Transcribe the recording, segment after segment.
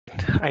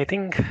I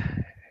think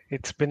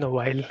it's been a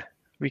while.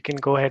 We can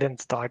go ahead and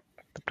start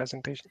the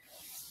presentation.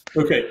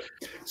 Okay,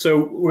 so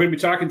we're going to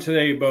be talking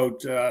today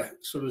about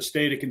sort of the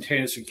state of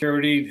container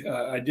security.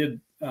 I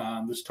did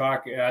this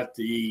talk at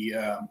the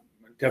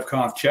DEF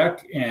CONF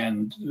Czech,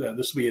 and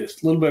this will be a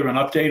little bit of an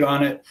update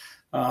on it,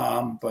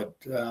 but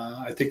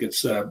I think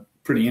it's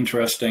pretty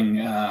interesting,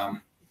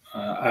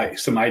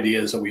 some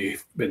ideas that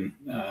we've been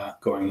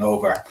going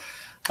over.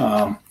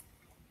 At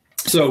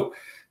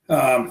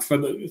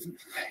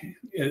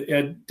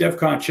DEF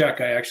CONF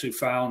Czech, I actually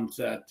found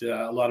that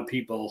a lot of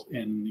people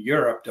in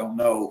Europe don't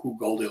know who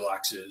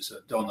Goldilocks is,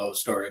 don't know the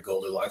story of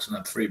Goldilocks and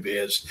the Three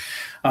Bears.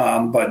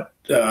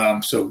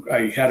 So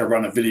I had to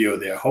run a video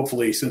there.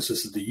 Hopefully, since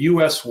this is the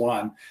US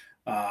one,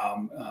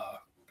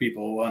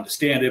 people will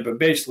understand it. But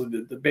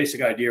basically, the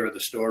basic idea of the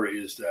story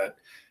is that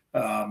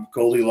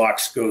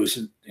Goldilocks goes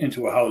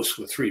into a house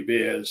with three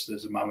bears.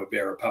 There's a mama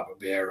bear, a papa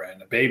bear,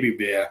 and a baby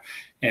bear.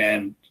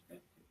 And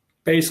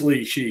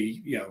basically,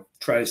 she,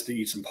 tries to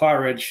eat some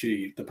porridge.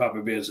 The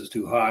papa bears is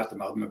too hot, the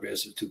mama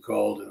bears is too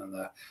cold, and then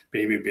the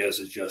baby bears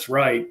is just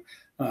right.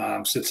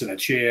 Sits in a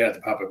chair.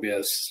 The papa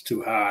bear's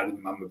too hot, and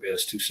the mama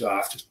bear's too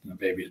soft, and the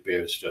baby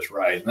bear is just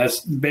right. And that's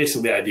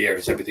basically the idea.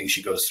 Is everything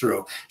she goes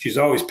through. She's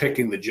always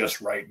picking the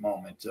just right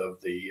moment of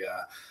the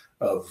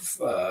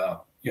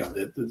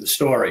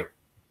story.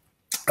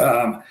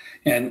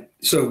 And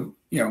so,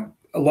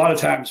 a lot of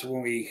times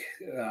when we,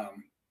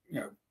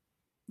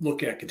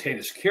 look at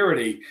container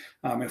security,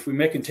 if we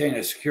make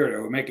container security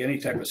or make any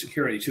type of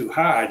security too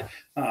hard,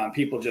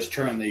 people just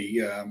turn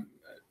the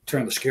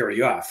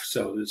security off.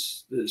 So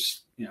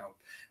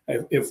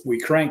if we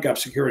crank up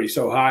security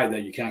so high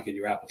that you can't get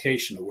your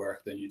application to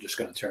work, then you're just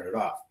going to turn it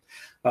off.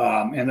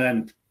 And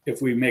then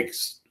if we make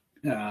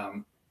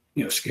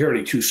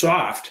security too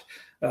soft,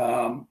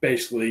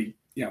 basically,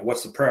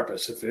 what's the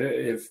purpose?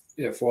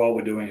 If all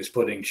we're doing is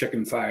putting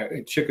chicken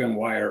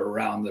wire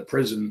around the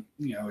prison,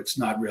 it's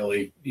not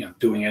really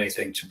doing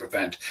anything to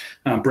prevent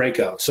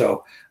breakout.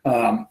 So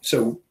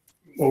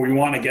what we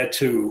want to get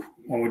to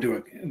when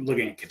we're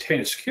looking at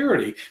container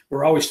security,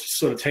 we're always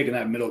sort of taking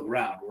that middle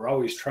ground. We're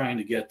always trying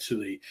to get to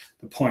the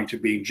point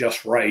of being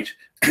just right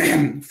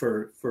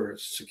for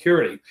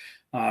security,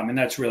 and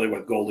that's really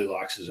what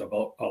Goldilocks is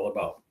all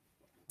about.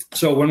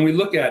 So when we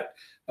look at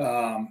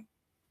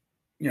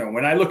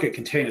when I look at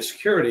container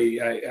security,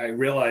 I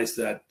realize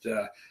that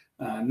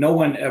no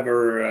one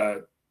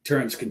ever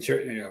turns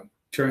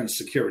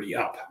security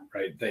up,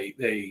 right?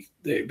 They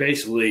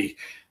basically,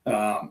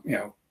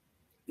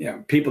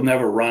 people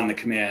never run the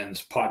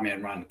commands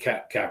Podman run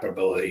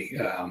capability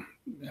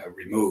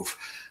remove.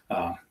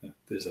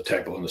 There's a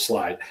typo on the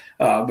slide,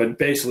 but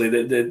basically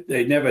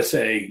they never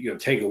say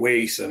take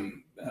away some.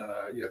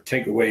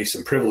 Take away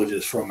some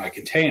privileges from my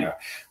container.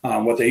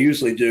 What they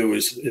usually do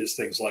is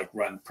things like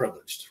run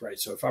privileged, right?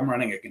 So if I'm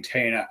running a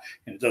container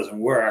and it doesn't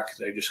work,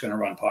 they're just going to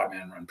run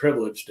Podman run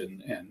privileged,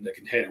 and the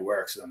container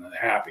works, and they're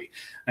happy,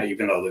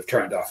 even though they've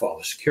turned off all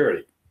the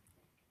security.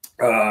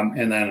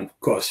 And then, of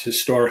course,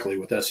 historically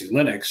with SE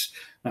Linux,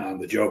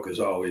 the joke is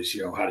always,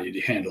 how do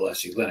you handle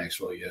SE Linux?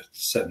 Well, you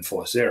set and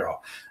force 0,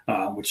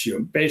 which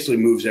basically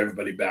moves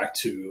everybody back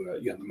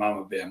to the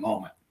mama bear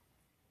moment.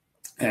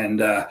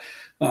 And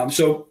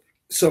so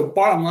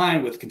bottom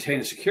line with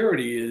container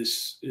security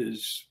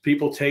is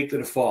people take the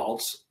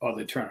defaults or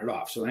they turn it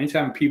off. So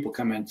anytime people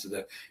come into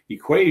the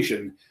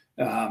equation,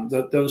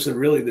 those are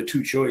really the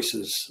two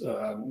choices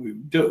we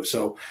do.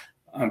 So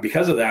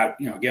because of that,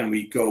 again,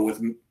 we go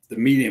with the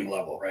medium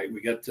level, right?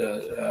 We get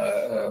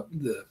the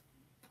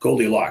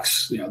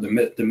Goldilocks,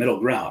 the middle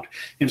ground.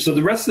 And so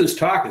the rest of this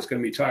talk is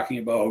going to be talking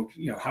about,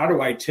 how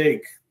do I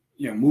take,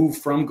 move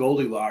from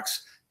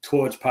Goldilocks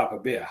towards Papa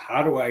Bear?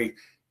 How do I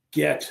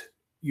get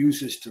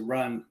users to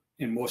run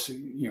in more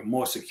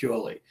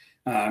securely,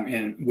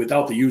 and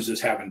without the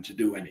users having to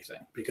do anything?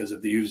 Because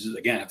if the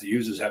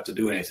users have to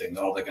do anything,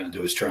 all they're going to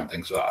do is turn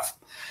things off.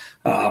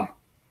 How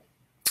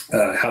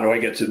do I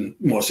get to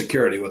more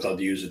security without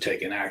the user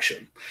taking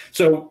action?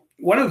 So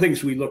one of the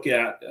things we look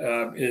at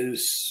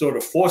is sort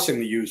of forcing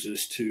the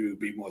users to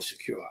be more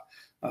secure.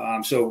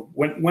 So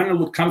when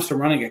it comes to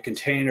running a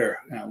container,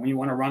 when you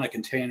want to run a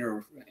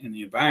container in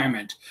the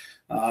environment,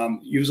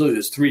 usually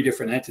there's 3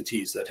 different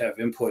entities that have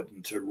input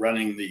into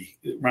running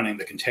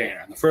the container.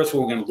 And the first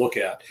one we're going to look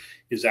at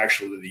is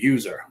actually the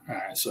user.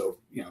 So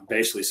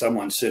basically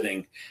someone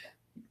sitting,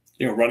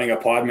 running a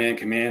Podman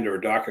command or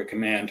a Docker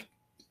command,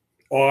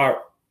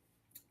 or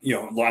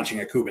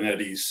launching a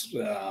Kubernetes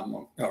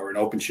or an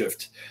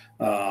OpenShift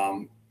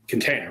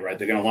container, right?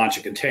 They're going to launch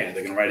a container.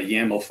 They're going to write a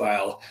YAML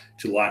file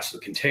to launch the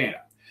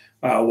container.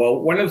 Well,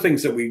 one of the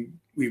things that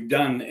we've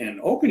done in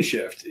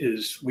OpenShift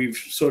is we've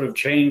sort of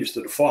changed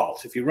the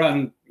default. If you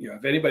run,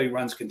 if anybody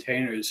runs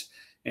containers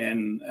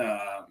in,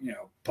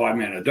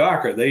 Podman or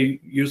Docker, they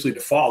usually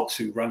default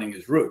to running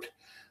as root.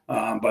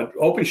 But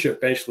OpenShift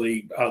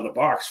basically out of the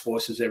box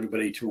forces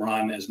everybody to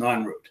run as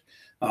non-root,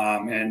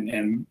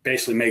 and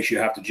basically makes you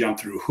have to jump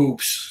through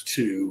hoops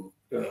to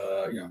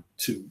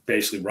to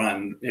basically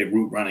run a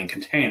root running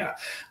container,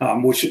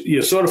 which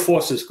sort of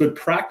forces good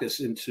practice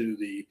into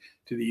the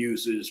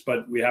users.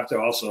 But we have to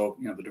also,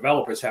 the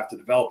developers have to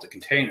develop the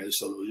containers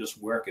so they'll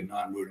just work in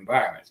non-root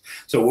environments.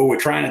 So what we're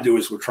trying to do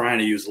is we're trying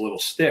to use a little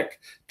stick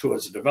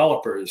towards the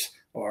developers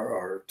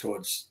or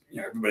towards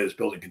everybody that's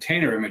building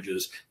container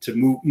images to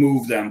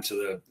move them to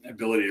the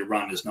ability to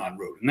run as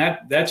non-root. And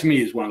that to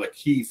me is one of the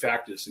key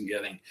factors in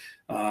getting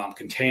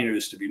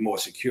containers to be more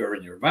secure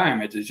in your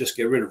environment, is just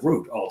get rid of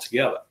root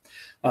altogether.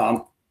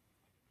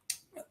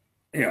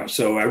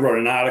 So I wrote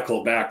an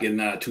article back in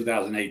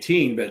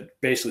 2018, but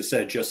basically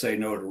said just say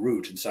no to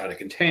root inside of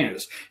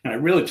containers. And I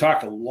really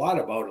talked a lot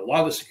about a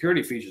lot of the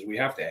security features we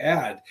have to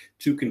add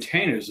to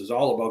containers is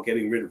all about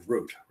getting rid of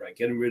root, right?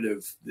 Getting rid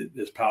of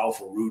this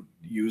powerful root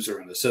user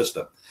in the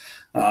system.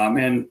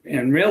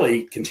 And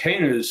really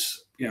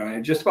containers,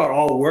 and just about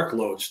all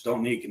workloads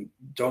don't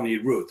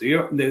need root.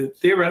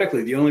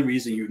 Theoretically, the only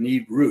reason you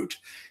need root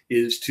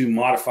is to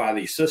modify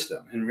the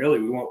system. And really,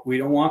 we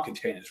don't want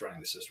containers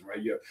running the system,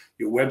 right? Your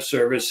web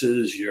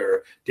services,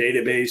 your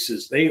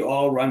databases, they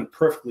all run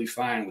perfectly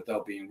fine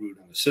without being root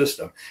in the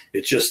system.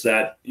 It's just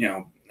that,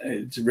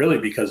 it's really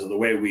because of the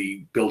way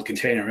we build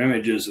container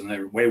images and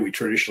the way we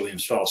traditionally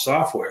install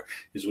software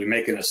is we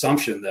make an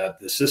assumption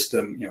that the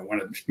system, when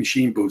a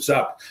machine boots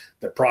up,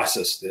 the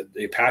process,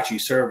 the Apache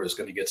server is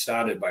going to get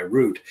started by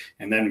root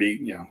and then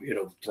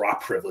it'll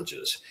drop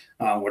privileges.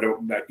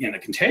 In a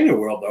container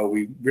world, though,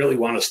 we really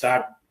want to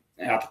start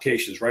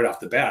applications right off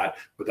the bat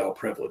without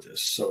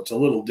privileges. So it's a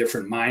little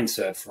different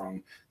mindset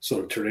from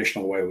sort of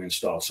traditional way we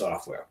install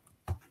software.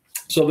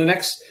 So the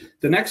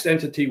next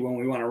entity when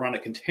we want to run a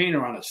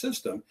container on a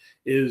system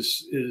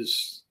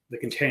is the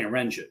container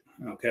engine,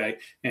 okay?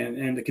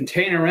 And the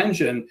container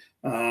engine,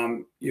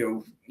 that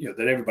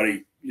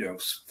everybody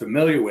is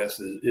familiar with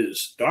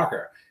is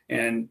Docker.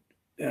 And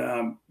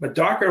but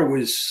Docker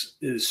is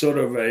sort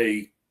of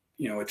a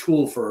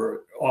tool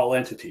for all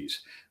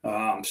entities.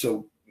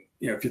 So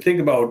if you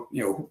think about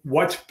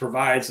what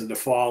provides the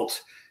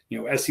default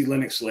SE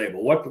Linux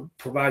label, what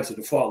provides the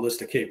default list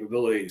of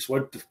capabilities,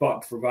 what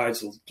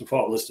provides the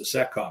default list of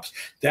setups,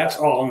 that's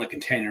all in the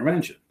container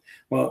engine.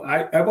 Well,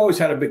 I've always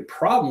had a big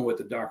problem with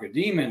the Docker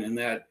daemon in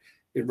that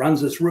it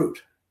runs as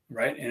root,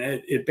 right? And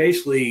it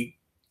basically,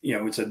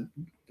 it's a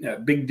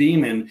big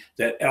daemon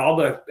that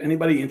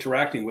anybody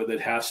interacting with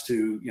it has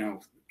to,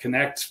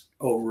 connect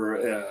over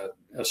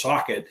a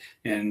socket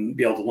and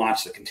be able to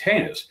launch the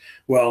containers.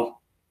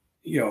 Well,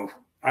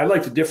 I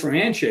like to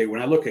differentiate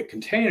when I look at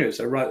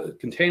containers. I write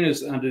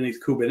containers underneath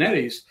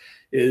Kubernetes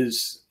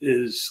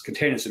is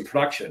containers in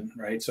production,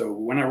 right? So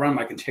when I run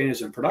my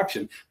containers in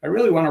production, I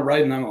really want to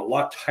write them a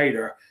lot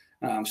tighter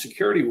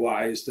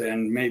security-wise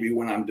than maybe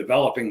when I'm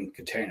developing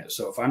containers.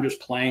 So if I'm just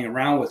playing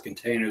around with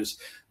containers,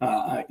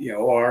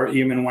 or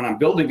even when I'm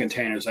building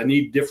containers, I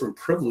need different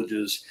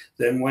privileges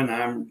than when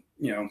I'm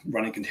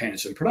running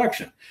containers in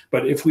production.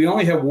 But if we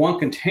only have one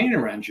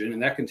container engine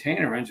and that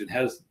container engine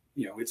has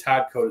its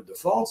hard-coded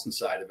defaults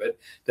inside of it,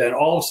 then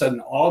all of a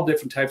sudden all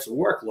different types of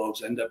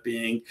workloads end up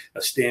being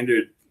a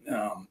standard,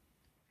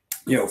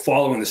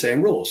 following the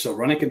same rules. So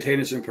running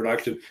containers in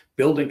production,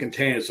 building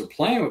containers, or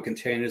playing with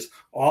containers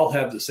all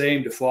have the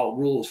same default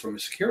rules from a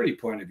security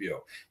point of view.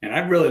 And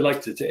I'd really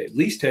like to at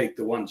least take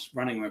the ones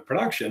running in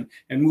production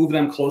and move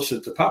them closer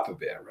to Papa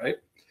Bear, right?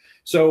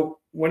 So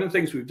one of the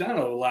things we've done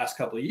over the last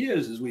couple of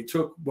years is we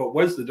took what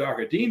was the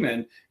Docker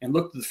daemon and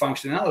looked at the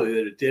functionality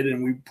that it did,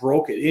 and we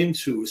broke it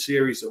into a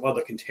series of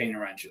other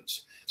container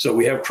engines. So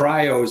we have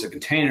CRI-O as a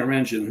container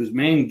engine whose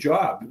main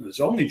job, his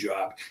only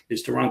job,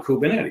 is to run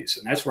Kubernetes,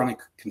 and that's running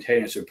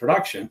containers in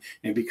production.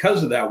 And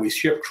because of that, we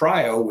ship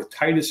CRI-O with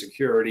tighter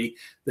security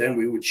than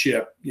we would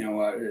ship,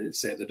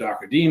 say the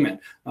Docker daemon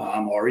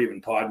or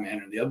even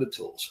Podman and the other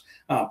tools.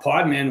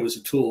 Podman was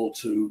a tool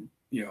to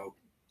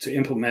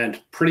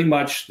implement pretty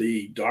much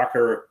the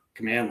Docker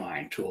command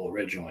line tool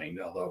originally,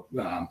 although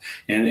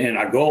and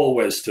our goal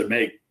was to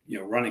make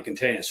running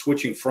containers,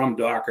 switching from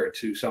Docker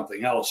to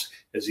something else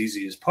as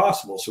easy as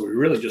possible. So we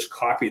really just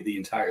copied the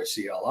entire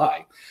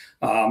CLI,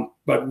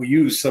 but we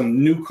used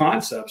some new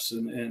concepts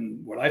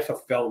and what I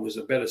felt was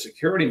a better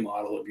security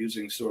model of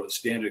using sort of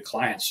standard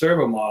client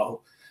server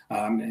model.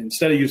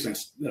 Instead of using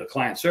the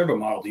client server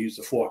model, to use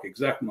the fork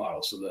exec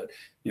model, so that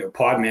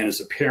Podman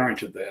is a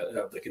parent of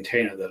the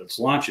container that it's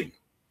launching.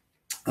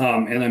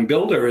 And then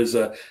Buildah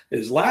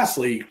is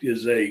lastly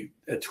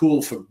a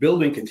tool for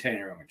building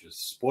container images,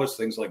 supports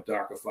things like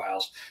Docker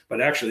files,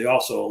 but actually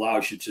also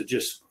allows you to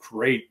just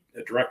create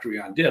a directory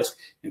on disk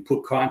and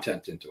put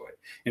content into it,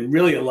 and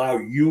really allow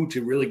you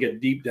to really get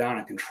deep down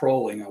and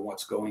controlling on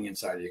what's going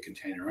inside of your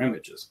container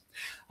images.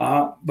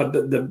 But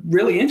the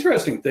really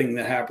interesting thing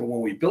that happened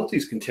when we built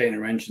these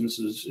container engines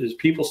is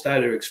people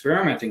started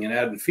experimenting and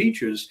adding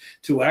features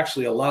to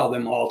actually allow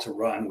them all to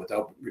run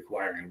without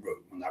requiring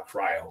root. Well, not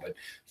CRI-O,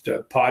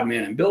 but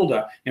Podman and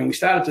Buildah. And we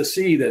started to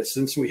see that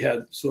since we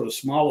had sort of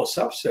smaller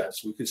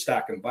subsets, we could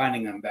start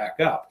combining them back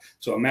up.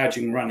 So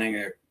imagine running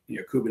a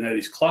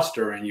Kubernetes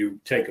cluster and you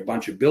take a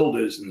bunch of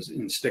builders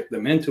and stick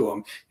them into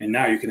them, and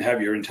now you can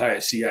have your entire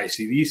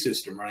CI/CD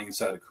system running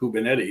inside of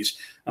Kubernetes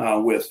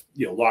with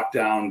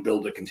lockdown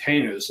Buildah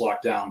containers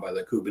locked down by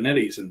the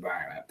Kubernetes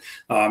environment.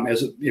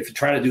 If you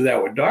try to do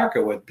that with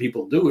Docker, what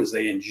people do is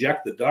they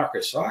inject the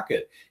Docker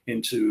socket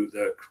into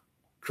the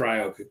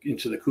CRI-O,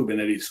 into the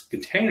Kubernetes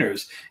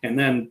containers, and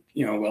then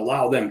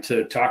allow them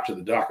to talk to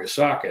the Docker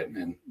socket.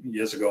 And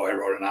years ago, I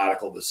wrote an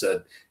article that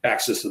said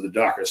access to the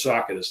Docker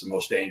socket is the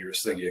most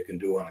dangerous thing you can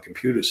do on a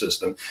computer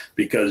system,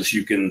 because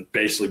you can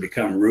basically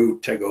become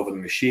root, take over the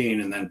machine,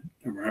 and then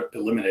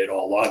eliminate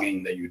all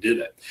logging that you did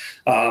it.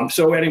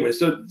 So anyway,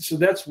 so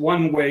that's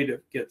one way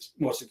to get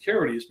more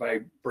security, is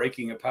by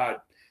breaking apart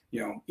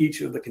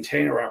each of the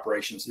container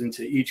operations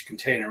into each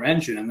container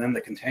engine, and then the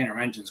container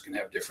engines can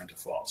have different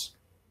defaults.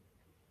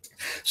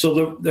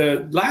 So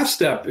the last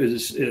step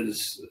is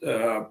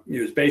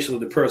basically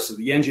the person,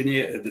 the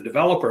engineer, the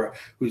developer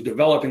who's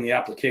developing the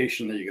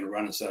application that you're going to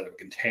run inside of a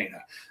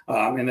container,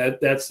 and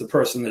that's the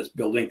person that's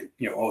building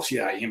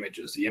OCI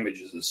images, the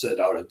images that sit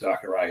out at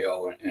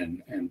Docker.io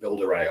and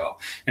Buildah.io.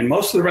 And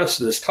most of the rest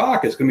of this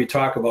talk is going to be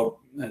talk about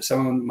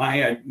some of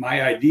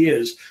my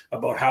ideas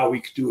about how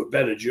we could do a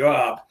better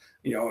job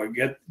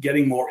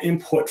getting more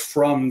input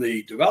from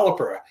the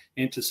developer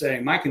into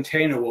saying my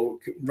container will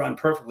run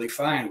perfectly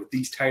fine with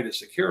these tighter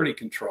security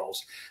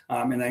controls,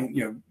 and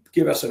then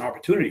give us an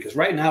opportunity, because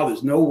right now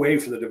there's no way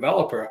for the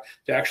developer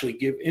to actually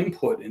give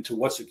input into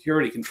what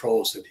security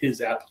controls that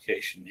his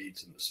application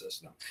needs in the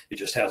system. It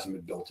just hasn't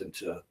been built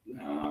into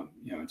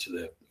into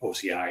the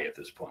OCI at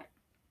this point.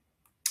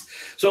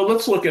 So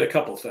let's look at a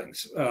couple of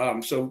things.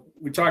 So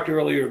we talked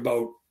earlier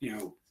about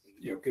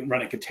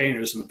running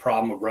containers and the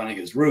problem of running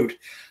as root,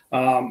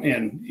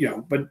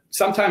 but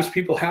sometimes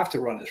people have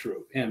to run as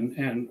root,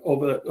 and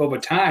over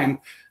time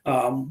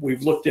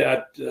we've looked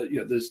at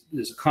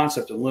there's a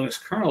concept in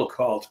Linux kernel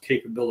called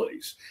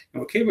capabilities,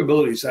 and what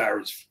capabilities are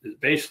is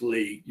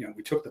basically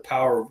we took the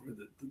power of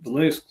the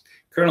Linux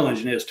kernel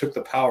engineers took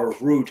the power of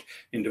root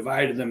and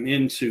divided them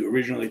into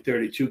originally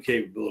 32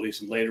 capabilities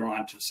and later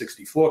on to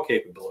 64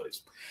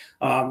 capabilities.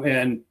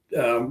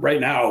 Right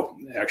now,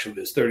 actually,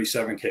 there's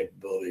 37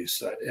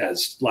 capabilities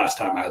as last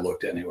time I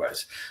looked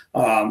anyways.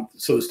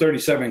 So there's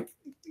 37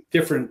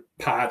 different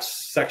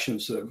parts,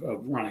 sections of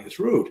running as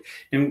root.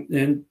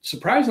 And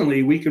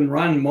surprisingly, we can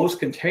run most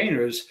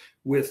containers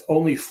with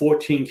only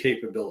 14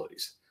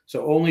 capabilities.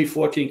 So only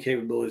 14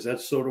 capabilities.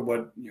 That's sort of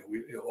what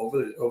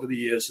over the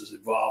years has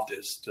evolved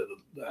as to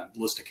the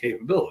list of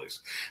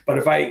capabilities. But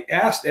if I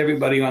asked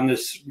everybody on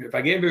this, if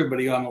I gave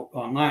everybody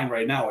online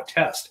right now a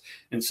test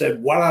and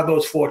said, what are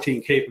those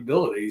 14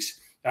 capabilities?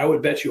 I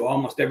would bet you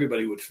almost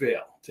everybody would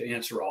fail to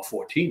answer all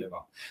 14 of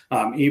them.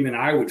 Even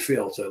I would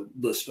fail to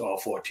list all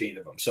 14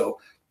 of them.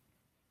 So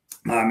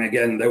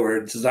again, they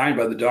were designed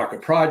by the Docker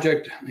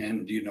project,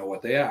 and do you know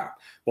what they are?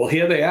 Well,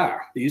 here they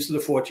are. These are the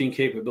 14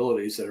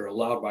 capabilities that are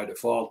allowed by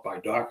default by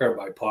Docker,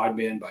 by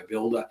Podman, by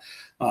Buildah.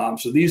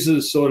 So these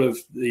are sort of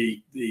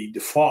the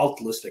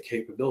default list of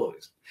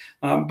capabilities.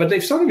 But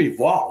they've sort of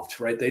evolved,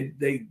 right?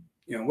 They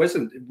it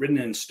wasn't written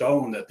in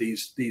stone that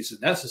these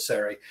are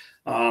necessary,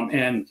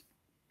 so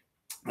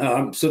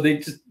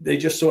they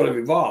just sort of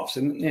evolved.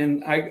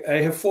 And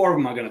I have 4 of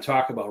them I'm going to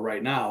talk about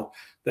right now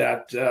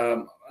that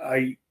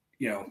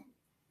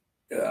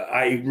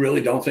I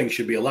really don't think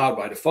should be allowed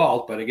by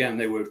default, but again,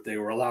 they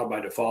were allowed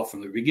by default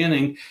from the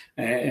beginning,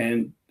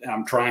 and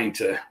I'm trying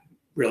to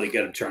really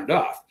get them turned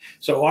off.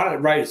 So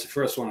audit write is the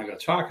first one I'm going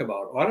to talk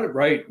about. Audit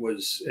write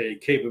was a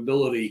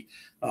capability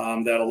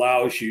that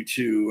allows you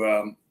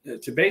to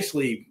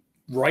basically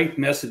write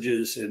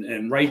messages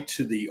and write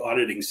to the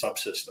auditing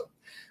subsystem.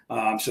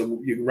 So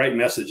you can write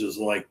messages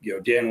like,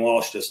 Dan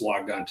Walsh just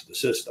logged onto the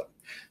system.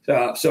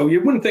 So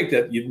you wouldn't think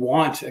that you'd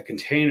want a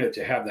container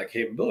to have that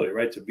capability,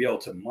 right? To be able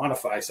to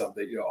modify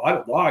something.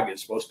 Audit log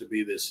is supposed to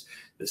be this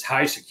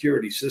high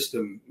security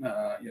system,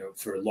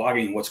 for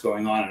logging what's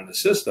going on in the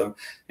system,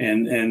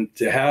 and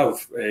to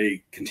have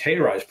a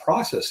containerized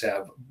process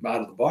have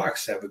out of the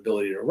box have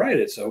ability to write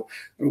it. So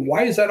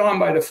why is that on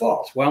by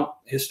default? Well,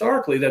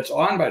 historically that's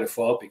on by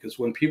default because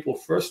when people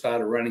first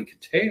started running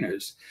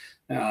containers,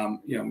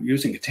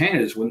 using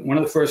containers, one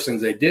of the first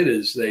things they did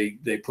is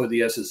they put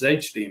the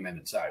SSH daemon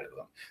inside of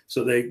them.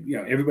 So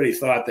everybody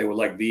thought they were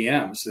like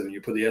VMs, and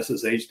you put the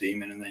SSH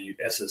daemon and then you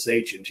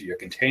SSH into your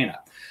container.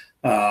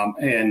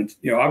 And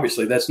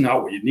obviously that's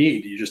not what you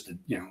need. You just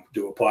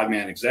do a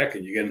Podman exec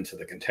and you get into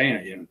the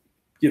container.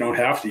 You don't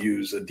have to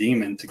use a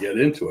daemon to get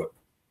into it.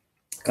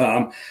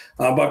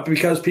 But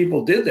because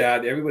people did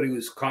that, everybody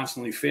was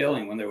constantly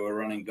failing when they were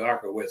running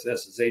Docker with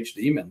SSH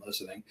daemon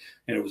listening,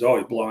 and it was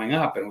always blowing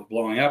up. And it was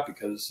blowing up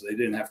because they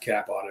didn't have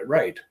cap audit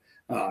right.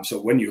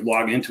 So when you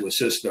log into a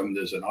system,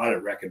 there's an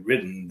audit record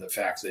written the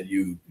fact that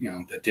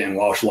that Dan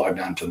Walsh logged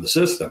onto the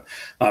system.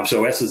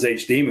 So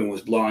SSH daemon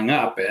was blowing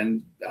up,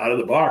 and out of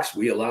the box,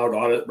 we allowed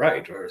audit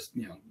right, or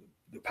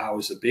the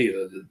powers that be,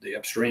 the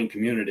upstream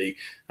community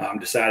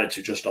decided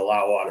to just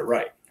allow audit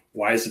right.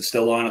 why is it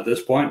still on at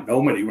this point?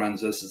 Nobody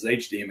runs this as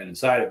HDMN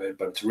inside of it,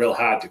 but it's real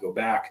hard to go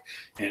back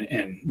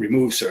and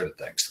remove certain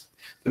things.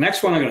 The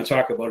next one I'm going to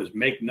talk about is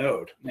make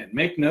node. And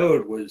make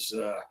node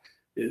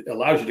it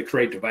allows you to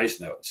create device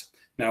nodes.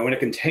 Now, in a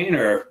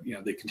container,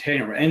 the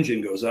container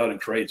engine goes out and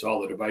creates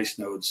all the device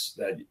nodes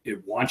that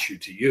it wants you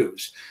to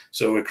use.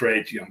 So it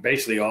creates,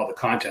 basically all the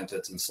content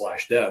that's in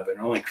 /dev, and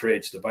only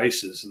creates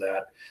devices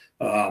that,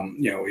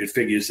 it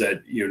figures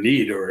that you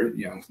need, or,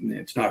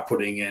 it's not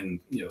putting in,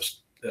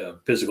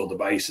 physical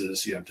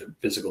devices, to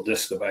physical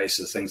disk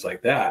devices, things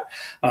like that.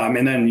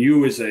 And then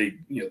you as the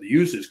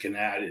users can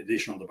add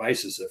additional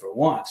devices if it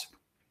wants.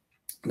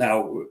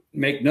 Now,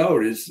 make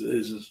node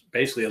is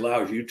basically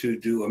allows you to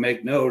do a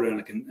make node,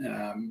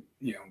 and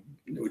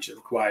which is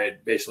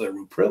required basically a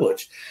root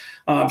privilege.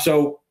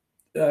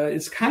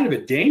 It's kind of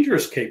a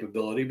dangerous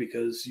capability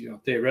because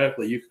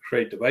theoretically you could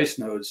create device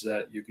nodes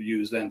that you could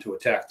use then to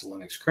attack the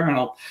Linux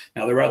kernel.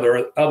 Now there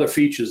are other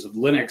features of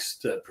Linux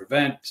that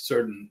prevent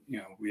certain.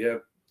 We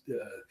have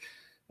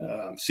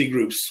C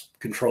groups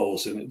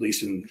controls, and at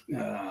least in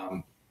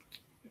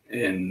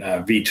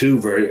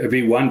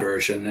V1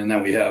 version, and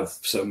then we have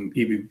some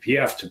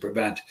eBPF to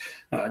prevent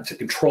to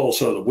control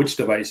sort of which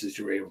devices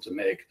you're able to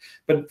make.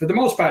 But for the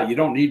most part, you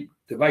don't need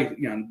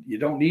you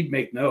don't need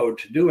make node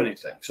to do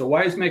anything. So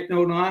why is make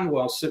node on?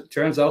 Well, it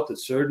turns out that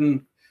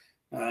certain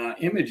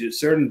images,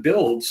 certain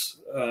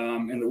builds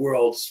in the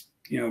world,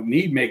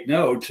 need make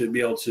node to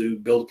be able to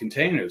build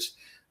containers.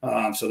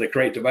 So they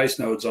create device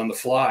nodes on the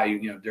fly,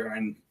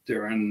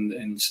 during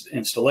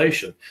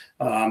installation.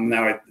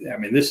 Now, I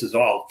mean, this is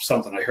all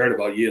something I heard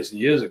about years and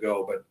years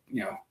ago,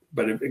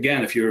 but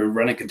again, if you're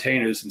running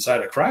containers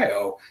inside a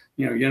CRI-O,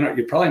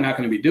 you're probably not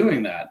going to be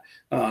doing that.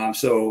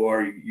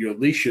 Or you at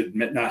least should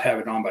not have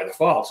it on by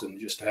default, and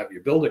just have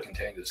your Buildah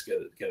containers get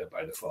it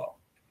by default.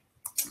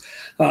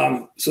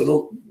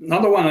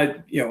 Another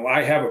one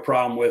I have a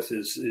problem with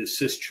is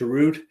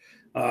sys-chroot.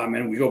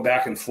 And we go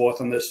back and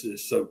forth on this.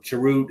 So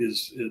chroot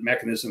is a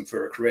mechanism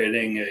for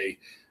creating a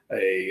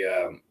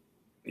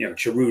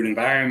chroot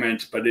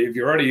environment. But if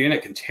you're already in a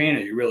container,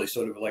 you're really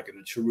sort of like in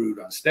a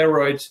chroot on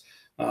steroids.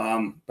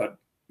 But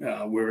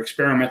we're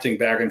experimenting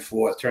back and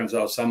forth. Turns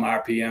out some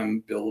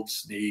RPM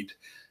builds need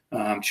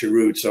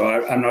chroot. So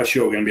I'm not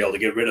sure we're going to be able to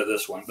get rid of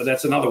this one. But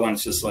that's another one.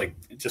 It's just like,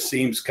 it just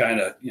seems kind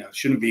of,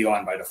 shouldn't be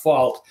on by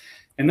default.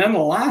 And then the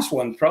last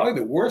one, probably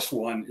the worst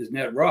one, is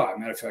netraw.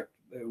 Matter of fact,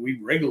 we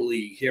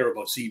regularly hear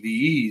about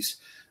CVEs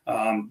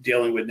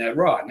dealing with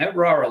netraw.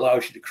 Netraw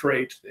allows you to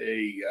create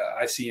a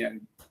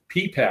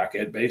ICMP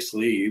packet.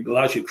 Basically, it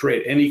allows you to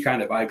create any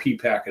kind of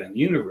IP packet in the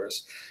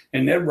universe.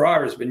 And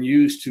netraw has been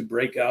used to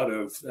break out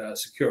of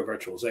secure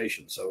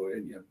virtualization. So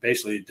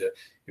basically,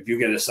 if you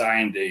get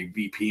assigned a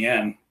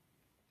VPN,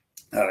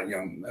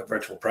 a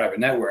virtual private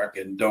network,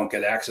 and don't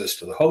get access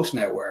to the host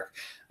network,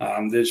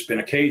 there's been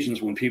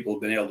occasions when people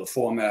have been able to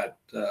format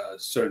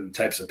certain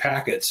types of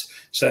packets,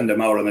 send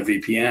them out on the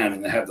VPN,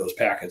 and have those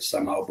packets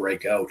somehow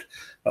break out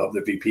of the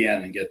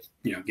VPN and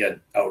get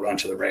out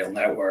onto the rail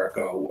network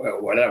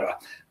or whatever.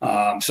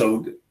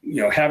 Having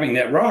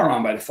netraw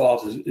on by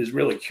default is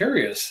really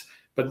curious.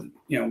 But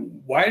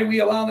why do we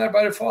allow that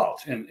by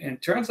default? And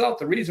it turns out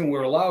the reason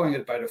we're allowing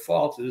it by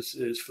default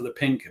is for the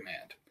ping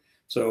command.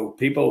 So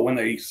people, when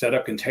they set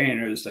up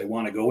containers, they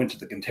want to go into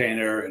the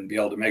container and be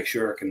able to make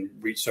sure it can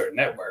reach certain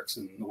networks.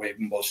 And the way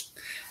most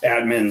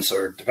admins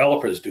or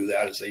developers do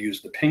that is they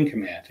use the ping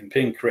command. And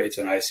ping creates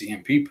an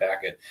ICMP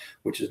packet,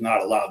 which is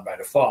not allowed by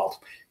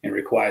default and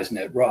requires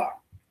netraw.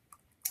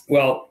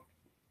 Well,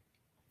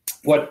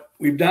 what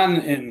we've done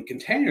in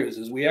containers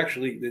is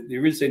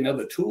there is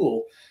another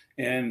tool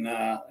in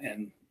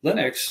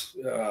Linux,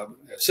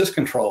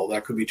 syscontrol,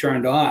 that could be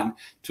turned on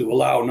to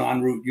allow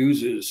non-root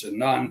users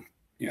and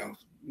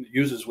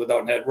users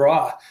without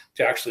netraw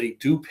to actually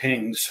do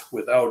pings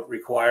without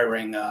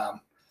requiring a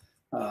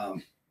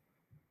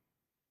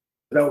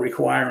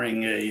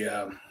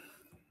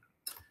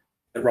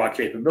raw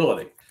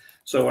capability.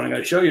 So what I'm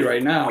going to show you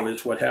right now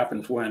is what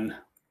happens when.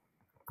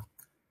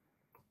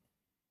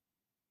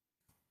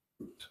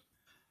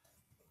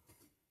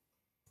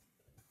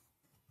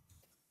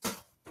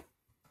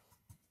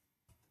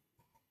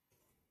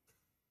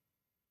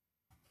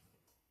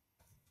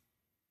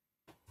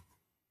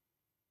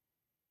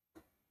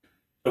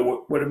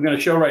 So what I'm going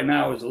to show right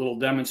now is a little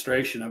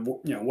demonstration of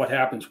what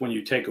happens when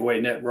you take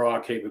away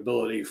netraw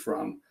capability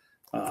from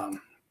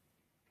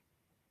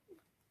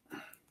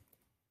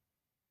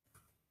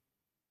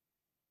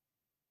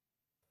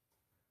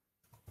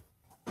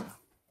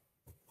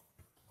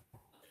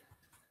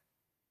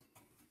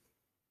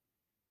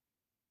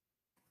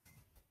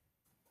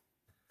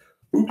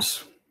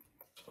oops,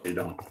 you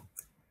don't.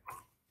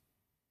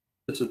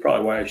 This is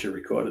probably why I should have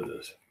recorded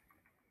this.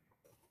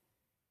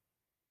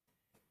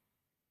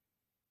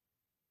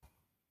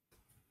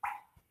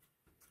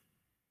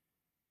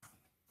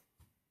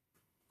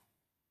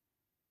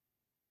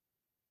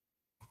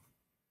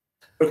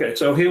 Okay,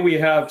 so here we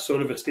have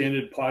sort of a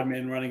standard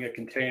Podman running a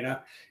container,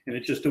 and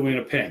it's just doing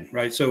a ping,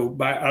 right? So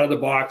out of the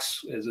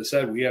box, as I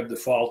said, we have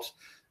default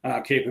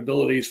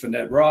capabilities for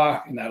net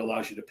raw, and that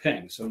allows you to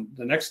ping. So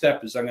the next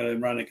step is I'm going to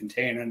run a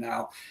container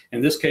now.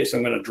 In this case,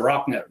 I'm going to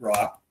drop net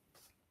raw,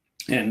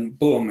 and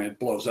boom, it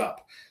blows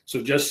up.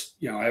 So just,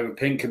 I have a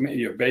ping,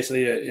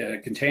 basically a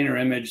container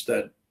image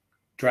that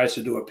tries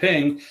to do a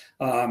ping.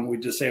 We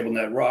disable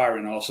net raw,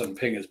 and all of a sudden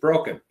ping is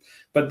broken.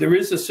 But there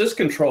is a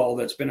syscontrol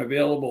that's been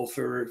available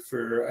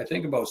for I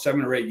think about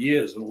 7 or 8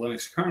 years in the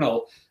Linux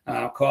kernel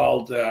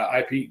called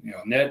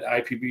net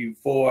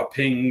IPv4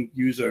 ping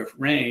user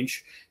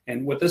range.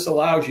 And what this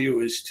allows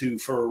you is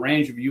for a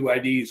range of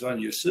UIDs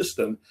on your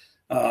system,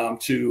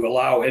 to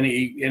allow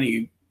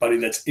anybody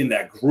that's in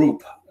that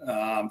group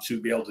to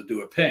be able to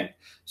do a ping.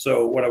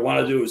 So what I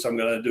want to do is I'm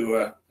going to do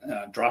a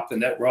drop the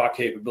net raw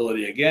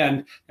capability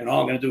again, and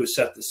all I'm going to do is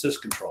set the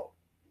syscontrol.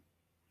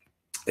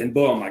 And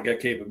boom, I get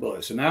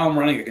capability. So now I'm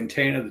running a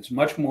container that's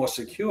much more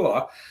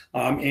secure,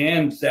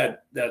 and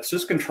that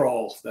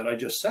syscontrol that I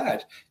just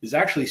set is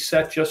actually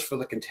set just for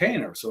the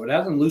container. So it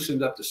hasn't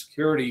loosened up the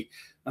security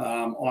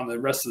on the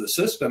rest of the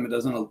system. It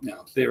doesn't,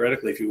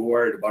 theoretically, if you're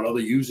worried about other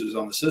users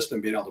on the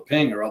system being able to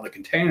ping or other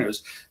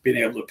containers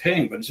being able to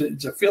ping, but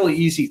it's a fairly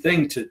easy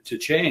thing to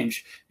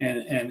change,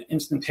 and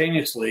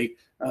instantaneously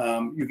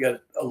you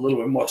get a little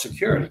bit more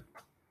security.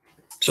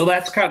 So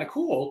that's kind of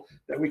cool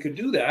that we could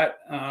do that,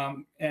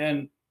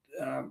 and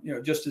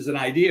just as an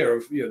idea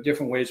of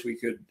different ways we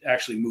could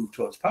actually move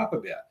towards Papa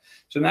Bear.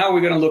 So now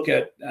we're going to look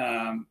at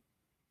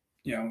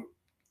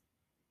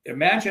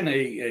imagine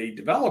a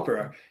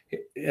developer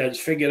has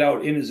figured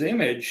out in his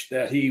image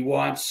that he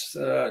wants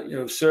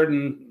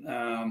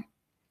certain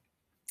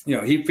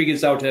he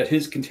figures out that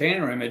his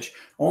container image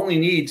only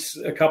needs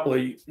a couple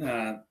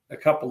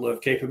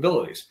of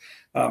capabilities.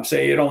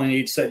 Say it only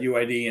needs set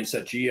UID and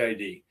set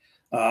GID.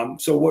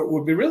 So what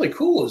would be really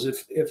cool is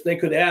if they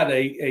could add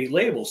a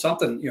label,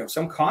 something,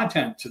 some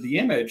content to the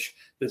image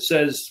that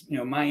says,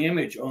 my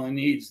image only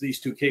needs these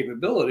 2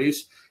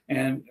 capabilities.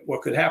 And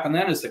what could happen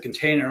then is the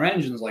container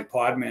engines like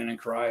Podman and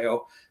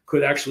CRI-O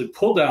could actually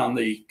pull down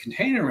the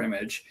container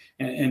image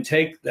and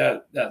take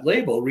that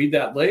label, read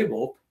that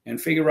label, and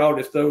figure out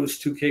if those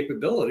 2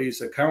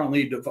 capabilities are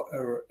currently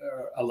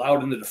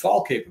allowed in the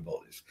default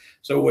capabilities.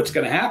 So what's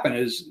going to happen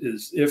is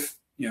if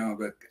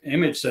the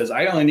image says,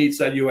 I only need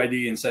set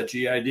UID and set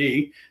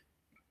GID,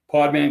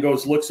 Podman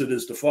looks at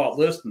his default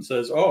list and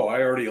says, oh,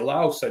 I already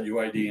allow set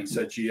UID and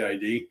set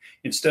GID.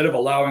 Instead of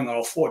allowing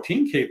all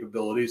 14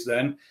 capabilities,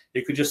 then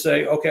it could just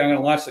say, okay, I'm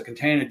going to launch the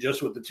container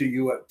just with the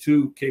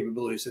 2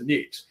 capabilities it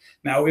needs.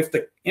 Now, if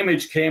the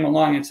image came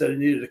along and said it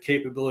needed a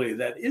capability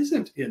that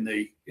isn't in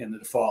the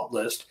default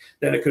list,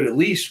 then it could at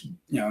least,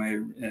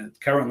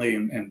 currently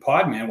in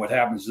Podman, what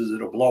happens is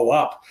it'll blow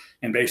up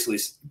and basically,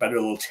 but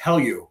it'll tell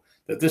you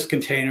that this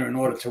container, in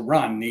order to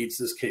run, needs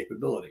this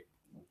capability.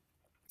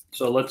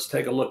 So let's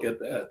take a look at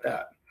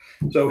that.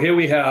 So here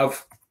we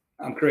have,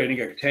 I'm creating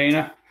a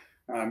container,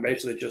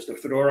 basically just a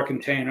Fedora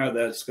container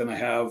that's going to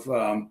have,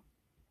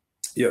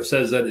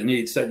 says that it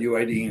needs set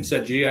UID and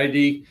set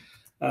GID.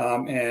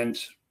 And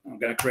I'm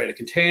going to create a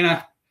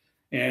container,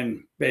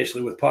 and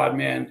basically with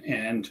Podman,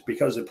 and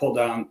because it pulled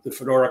down the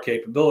Fedora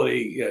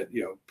capability,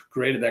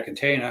 created that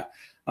container,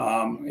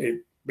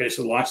 it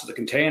basically launches the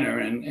container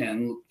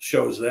and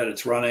shows that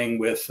it's running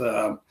with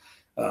the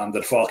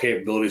default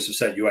capabilities of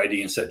set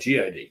UID and set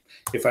GID.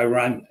 If I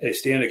run a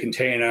standard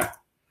container,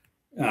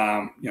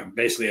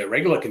 basically a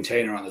regular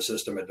container on the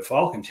system, a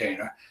default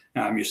container,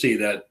 you see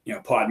that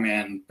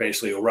Podman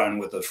basically will run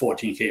with the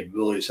 14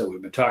 capabilities that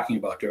we've been talking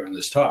about during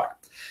this talk.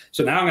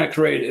 So now I'm going to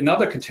create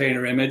another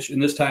container image,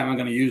 and this time I'm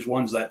going to use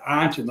ones that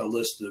aren't in the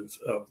list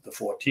of the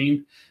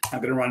 14. I'm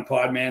going to run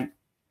Podman.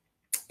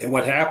 And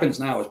what happens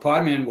now is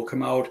Podman will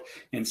come out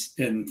and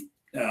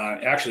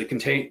actually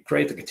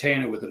create the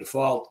container with the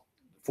default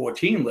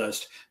 14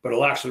 list, but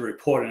it'll actually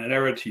report an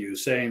error to you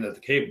saying that the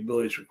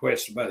capabilities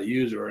requested by the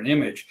user or an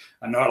image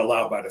are not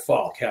allowed by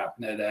default, cap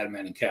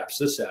netadmin and cap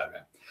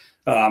sysadmin.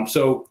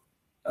 So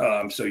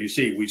you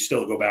see, we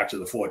still go back to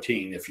the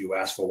 14 if you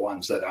ask for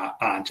ones that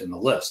aren't in the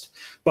list.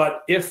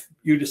 But if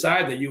you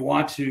decide that you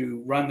want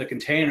to run the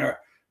container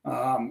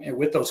and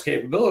with those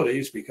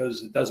capabilities,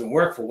 because it doesn't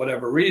work for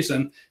whatever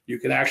reason, you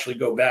can actually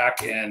go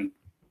back and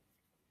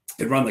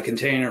run the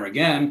container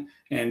again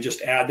and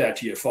just add that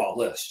to your default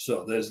list.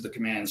 So there's the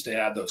commands to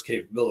add those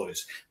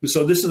capabilities.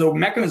 So this is a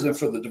mechanism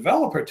for the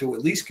developer to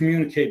at least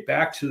communicate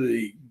back to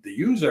the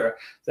user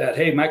that,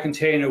 hey, my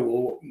container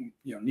will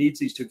needs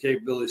these 2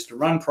 capabilities to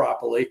run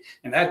properly,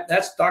 and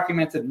that's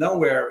documented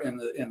nowhere in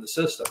the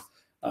system.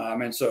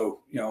 And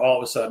so, all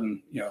of a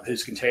sudden,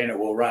 his container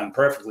will run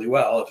perfectly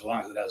well as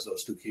long as it has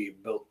those 2 key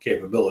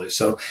capabilities.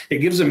 So it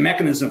gives a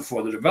mechanism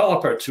for the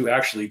developer to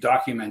actually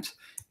document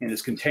in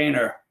his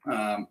container,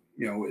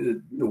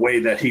 the way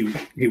that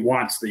he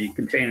wants the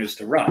containers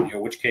to run,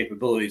 which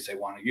capabilities they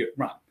want to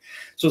run.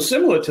 So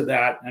similar to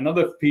that,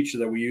 another feature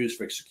that we use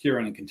for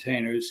securing the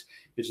containers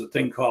is a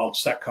thing called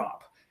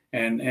setcomp.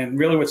 And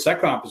really what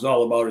seccomp is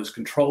all about is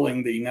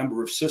controlling the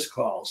number of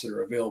syscalls that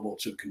are available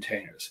to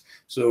containers.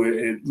 So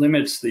it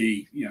limits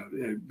the,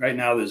 right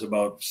now there's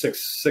about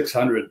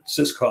 600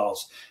 syscalls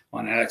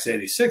on an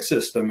x86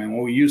 system. And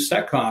when we use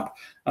seccomp,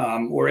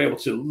 we're able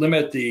to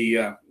limit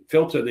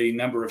filter the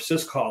number of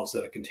syscalls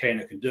that a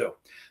container can do.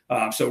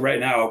 So right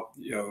now,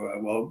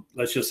 well,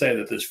 let's just say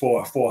that there's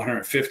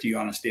 450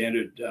 on a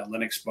standard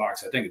Linux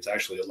box. I think it's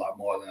actually a lot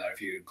more than that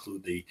if you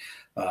include the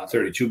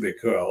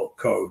 32-bit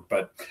code.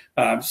 But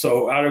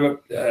so out of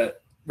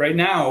right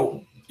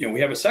now,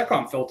 we have a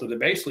seccomp filter that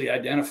basically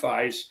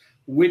identifies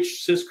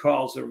which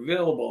syscalls are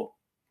available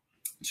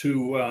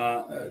to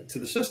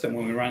the system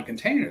when we run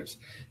containers.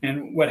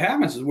 And what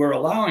happens is we're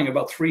allowing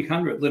about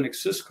 300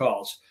 Linux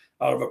syscalls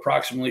out of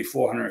approximately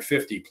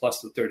 450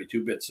 plus the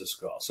 32-bit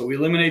syscalls. So we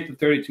eliminate the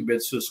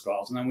 32-bit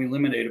syscalls, and then we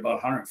eliminate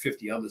about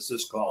 150 other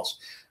syscalls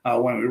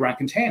when we run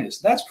containers.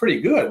 That's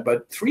pretty good,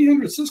 but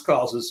 300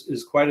 syscalls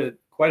is quite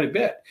a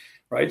bit,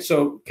 right?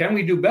 So can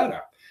we do better?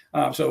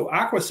 So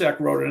Aquasec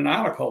wrote an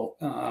article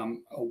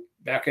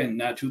back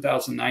in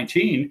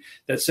 2019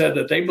 that said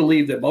that they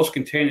believe that most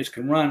containers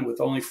can run with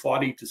only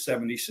 40 to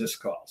 70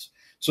 syscalls.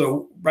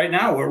 So right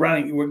now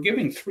we're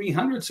giving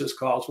 300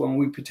 syscalls when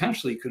we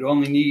potentially could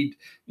only need,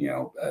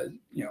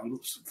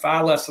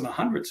 far less than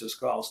 100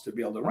 syscalls to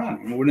be able to run. I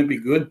mean, wouldn't it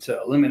be good to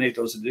eliminate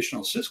those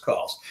additional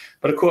syscalls?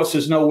 But of course,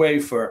 there's no way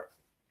for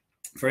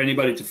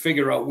anybody to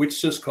figure out which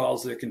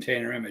syscalls the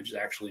container image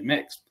actually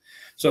makes.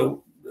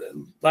 So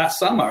last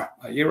summer,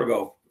 a year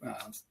ago,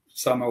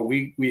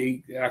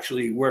 we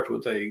actually worked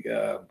with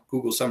a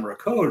Google Summer of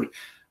Code.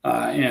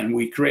 And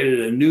we created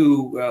a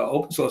new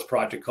open source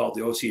project called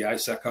the OCI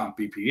seccomp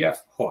BPF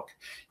hook.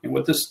 And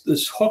what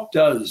this hook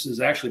does is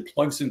actually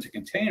plugs into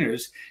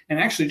containers and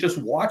actually just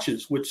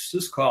watches which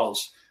syscalls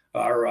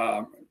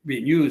are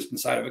being used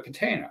inside of a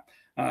container.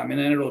 And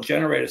then it'll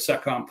generate a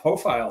seccomp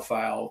profile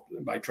file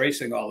by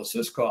tracing all the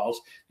syscalls.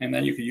 And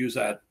then you can use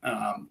that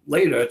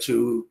later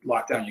to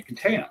lock down your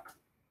container.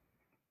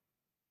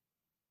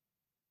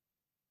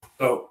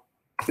 So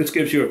this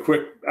gives you a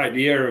quick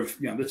idea of,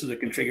 this is a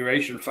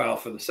configuration file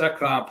for the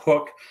seccomp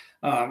hook.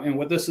 And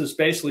what this is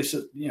basically,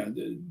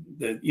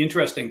 the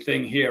interesting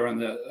thing here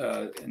on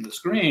in the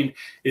screen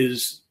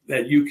is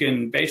that you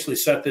can basically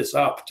set this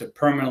up to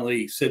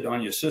permanently sit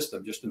on your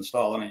system, just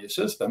install it on your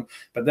system.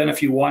 But then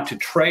if you want to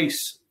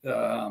trace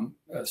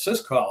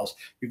syscalls,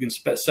 you can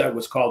set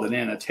what's called an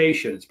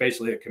annotation. It's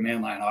basically a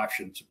command line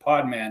option to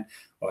Podman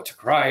or to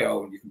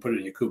CRI-O, and you can put it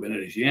in your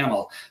Kubernetes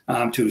YAML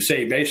to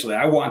say, basically,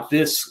 I want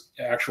this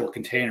actual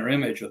container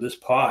image or this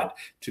pod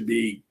to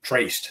be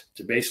traced,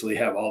 to basically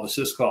have all the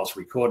syscalls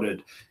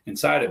recorded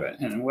inside of it.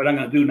 And what I'm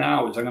going to do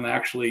now is I'm going to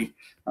actually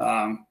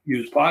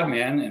use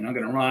Podman, and I'm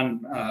going to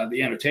run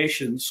the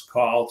annotations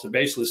call to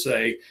basically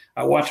say,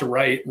 I want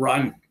to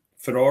run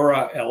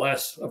Fedora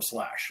ls of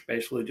 /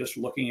 basically just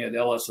looking at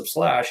ls of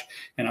 /,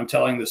 and I'm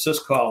telling the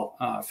syscall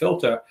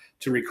filter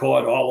to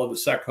record all of the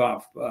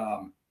seccomp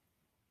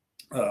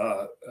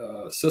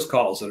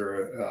syscalls that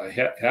are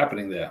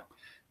happening there.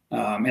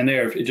 And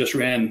there, it just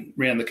ran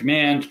the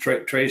command,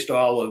 traced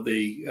all of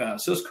the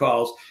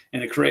syscalls,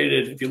 and it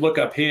created, if you look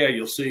up here,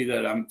 you'll see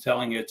that I'm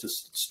telling it to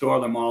store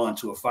them all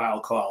into a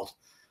file called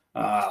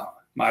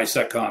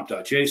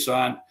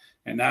myseccomp.json.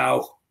 And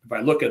now, if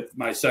I look at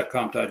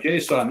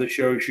myseccomp.json, this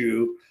shows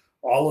you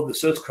all of the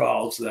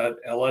syscalls that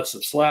ls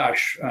of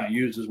 /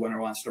 uses when it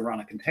wants to run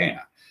a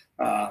container.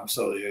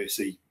 So you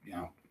see,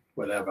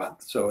 whatever.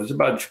 So it's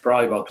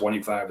probably about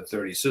 25 or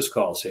 30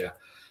 syscalls here.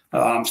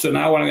 So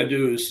now what I'm going to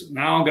do is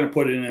I'm going to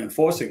put it in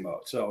enforcing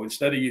mode. So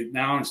instead of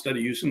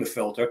using the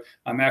filter,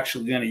 I'm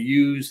actually going to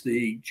use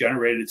the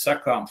generated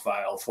seccomp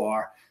file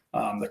for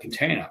the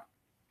container.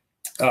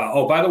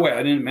 Oh, by the way,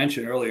 I didn't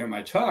mention earlier in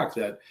my talk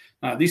that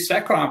these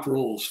seccomp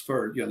rules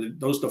for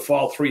those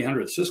default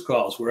 300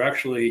 syscalls were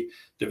actually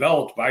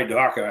developed by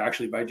Docker,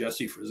 actually by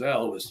Jesse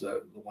Frizzell, was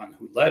the one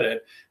who led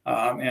it,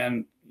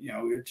 and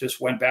it just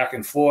went back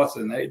and forth,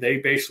 and they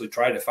basically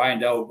tried to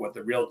find out what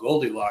the real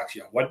Goldilocks,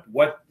 what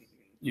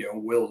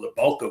will the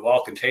bulk of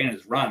all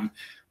containers run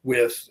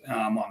with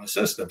on the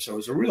system. So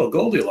it's a real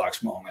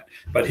Goldilocks moment.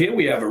 But here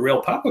we have a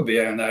real Papa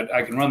Bear in that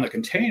I can run the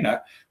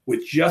container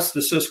with just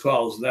the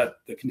syscalls that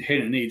the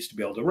container needs to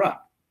be able to run.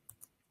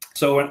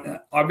 So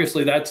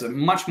obviously that's a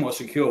much more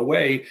secure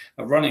way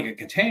of running a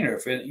container.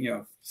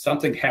 If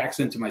something hacks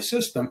into my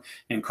system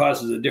and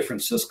causes a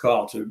different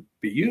syscall to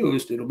be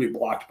used, it'll be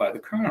blocked by the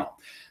kernel.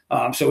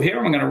 So here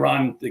I'm going to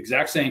run the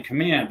exact same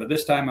command, but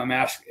this time I'm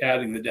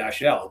adding the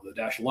 -L, the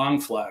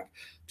 -long flag,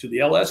 to the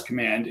ls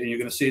command, and you're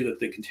going to see that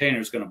the container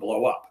is going to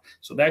blow up.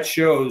 So that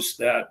shows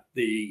that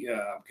the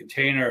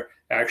container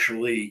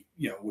actually,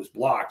 was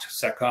blocked.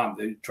 Seccomp,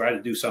 they tried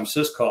to do some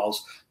syscalls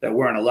that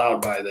weren't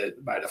allowed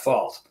by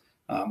default.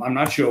 I'm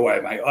not sure why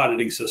my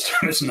auditing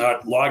system is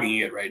not logging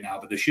it right now,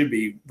 but there should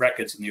be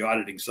records in the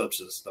auditing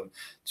subsystem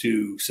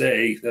to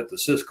say that the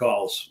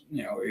syscalls,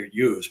 are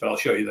used, but I'll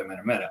show you them in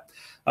a minute.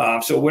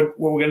 So what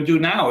we're going to do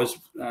now is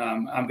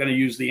I'm going to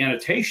use the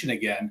annotation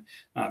again.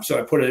 So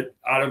I put it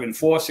out of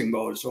enforcing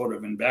mode, sort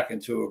of, and back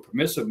into a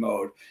permissive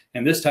mode.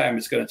 And this time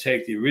it's going to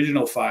take the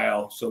original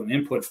file, so an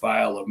input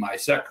file of my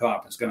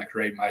setcomp. It's going to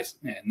create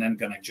and then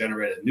going to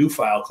generate a new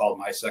file called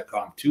my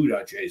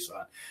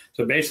setcomp2.json.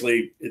 So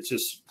basically, it's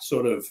just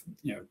sort of,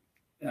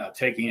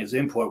 taking as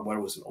input what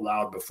was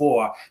allowed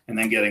before and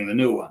then getting the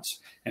new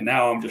ones. And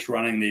now I'm just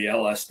running the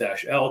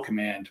ls-l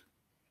command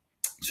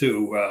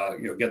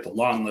to get the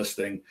long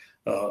listing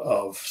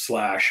of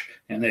slash,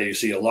 and there you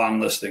see a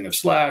long listing of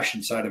slash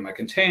inside of my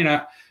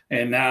container.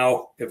 And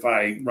now if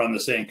I run the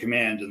same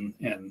command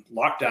in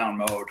lockdown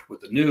mode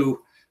with the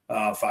new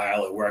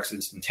file, it works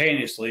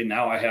instantaneously.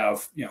 Now I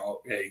have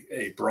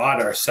a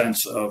broader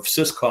sense of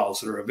syscalls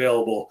that are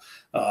available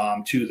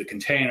to the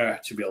container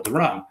to be able to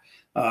run.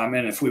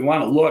 And if we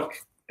want to look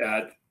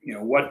at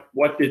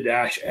what did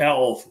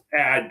 -l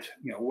add,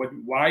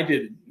 why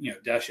did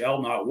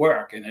 -l not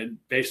work? And it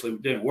basically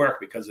didn't work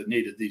because it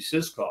needed these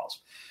syscalls.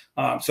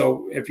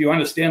 So if you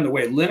understand the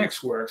way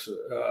Linux works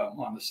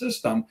on the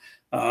system,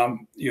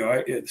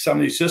 some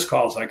of these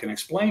syscalls I can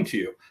explain to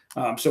you.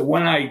 So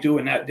when I do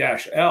a net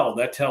 -l,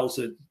 that tells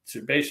it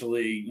to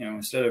basically,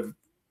 instead of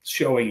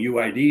showing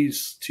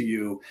UIDs to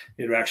you,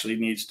 it actually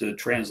needs to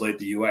translate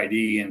the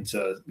UID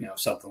into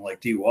something like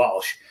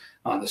dwalsh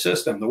on the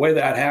system. The way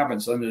that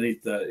happens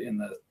underneath in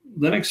the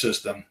Linux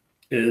system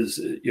is,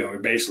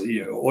 it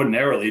basically,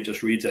 ordinarily it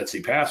just reads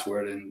etc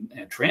password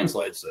and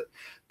translates it.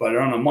 But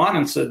on a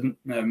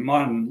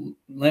modern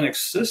Linux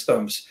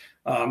systems,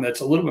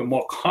 that's a little bit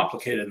more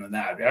complicated than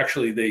that.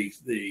 Actually,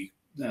 the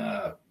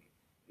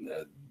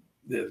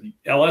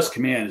ls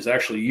command is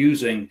actually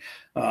using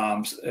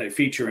a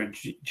feature in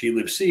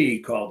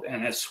glibc called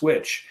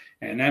ns-switch,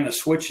 and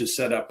ns-switch is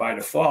set up by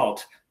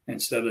default.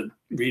 Instead of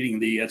reading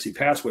the etc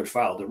password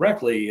file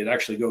directly, it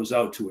actually goes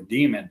out to a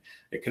daemon.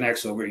 It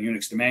connects over a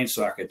Unix domain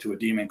socket to a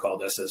daemon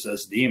called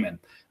SSS daemon.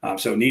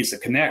 So it needs to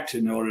connect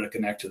in order to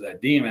connect to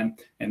that daemon,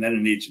 and then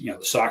it needs the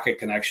socket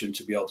connection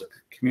to be able to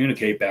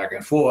communicate back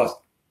and forth.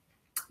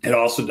 It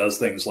also does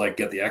things like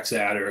get the X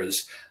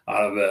adders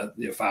out of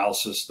the file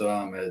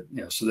system.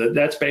 So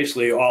that's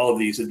basically all of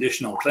these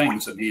additional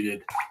things that are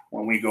needed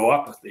when we go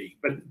up with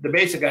but the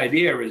basic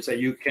idea is that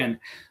you can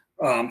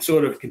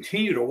sort of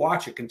continue to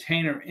watch a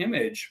container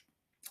image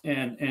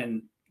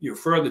and you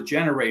further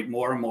generate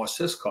more and more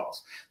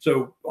syscalls.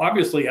 So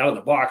obviously out of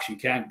the box, you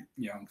can't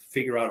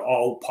figure out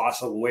all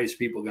possible ways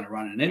people are going to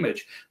run an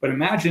image. But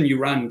imagine you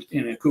run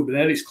in a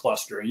Kubernetes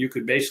cluster and you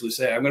could basically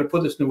say, I'm going to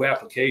put this new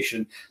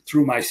application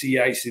through my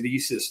CI/CD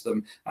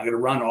system. I'm going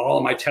to run all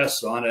of my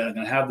tests on it. I'm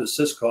going to have the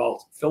syscall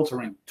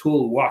filtering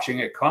tool watching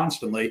it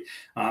constantly.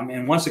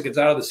 And once it gets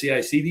out of the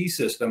CI/CD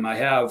system, I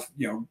have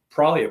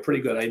probably a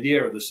pretty good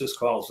idea of the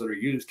syscalls that are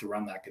used to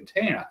run that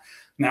container.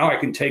 Now I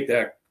can take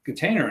that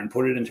container and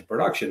put it into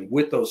production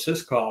with those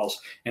syscalls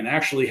and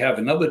actually have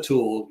another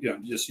tool,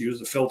 just use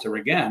the filter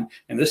again.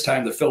 And this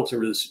time the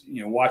filter is,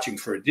 watching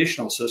for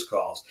additional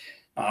syscalls.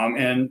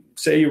 And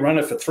say you run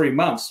it for 3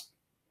 months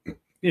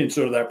in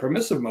sort of that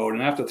permissive mode.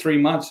 And after 3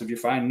 months, if you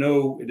find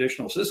no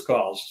additional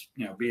syscalls,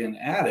 being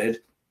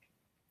added,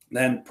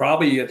 then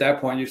probably at that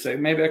point you say,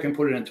 maybe I can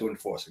put it into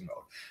enforcing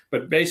mode.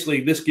 But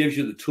basically this gives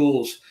you the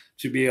tools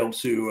to be able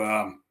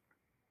to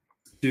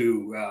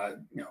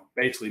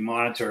basically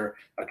monitor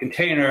a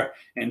container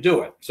and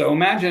do it. So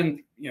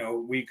imagine,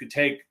 we could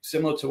take,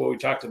 similar to what we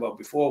talked about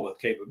before with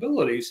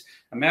capabilities,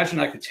 imagine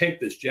I could take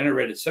this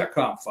generated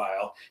seccomp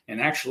file and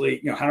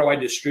actually, how do I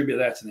distribute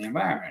that to the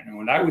environment? And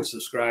what I would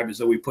subscribe is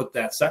that we put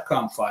that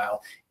seccomp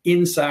file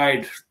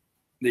inside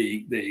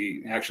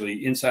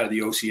inside of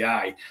the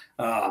OCI,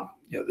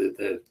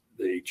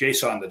 the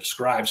JSON that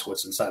describes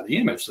what's inside the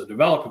image. The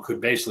developer could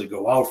basically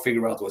go out,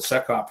 figure out what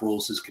seccomp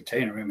rules this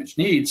container image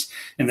needs,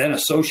 and then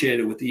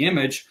associate it with the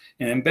image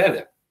and embed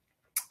it.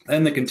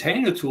 Then the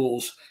container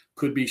tools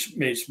could be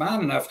made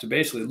smart enough to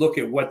basically look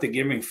at what they're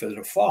giving for the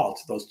default,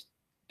 those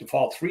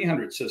default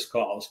 300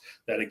 syscalls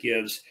that it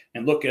gives,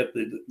 and look at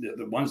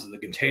the ones that the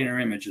container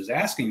image is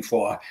asking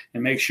for,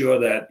 and make sure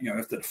that,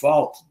 if the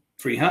default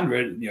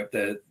 300, if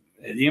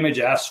the image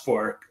asks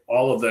for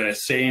all of the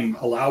same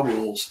allow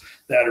rules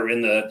that are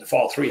in the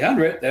default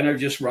 300, then they're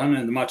just run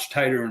in a much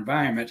tighter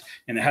environment,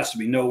 and there has to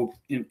be no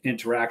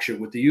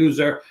interaction with the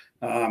user.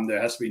 There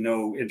has to be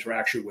no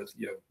interaction with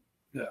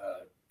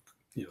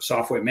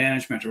software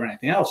management or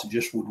anything else. It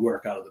just would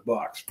work out of the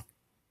box.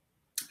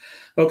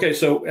 Okay,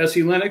 so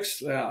SE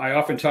Linux, I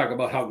often talk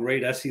about how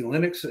great SE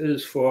Linux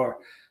is for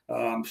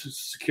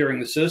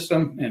securing the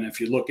system. And if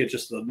you look at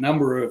just the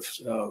number of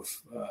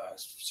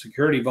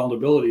security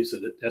vulnerabilities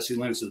that SE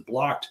Linux has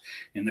blocked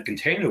in the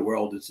container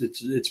world,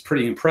 it's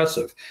pretty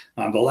impressive.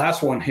 The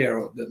last one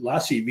here, the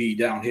last CV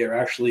down here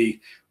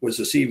actually was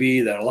a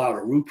CV that allowed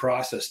a root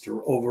process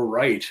to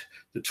overwrite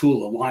the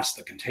tool that launched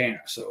the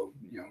container. So,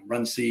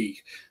 run C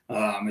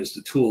is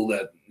the tool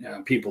that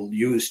people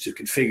use to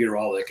configure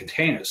all their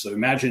containers. So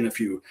imagine if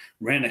you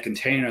ran a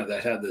container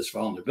that had this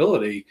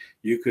vulnerability,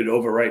 you could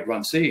overwrite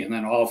run C, and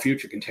then all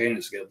future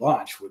containers that get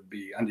launched would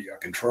be under your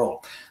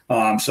control.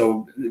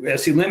 So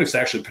SE Linux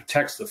actually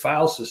protects the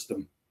file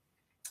system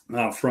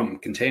from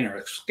container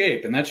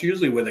escape, and that's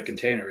usually where the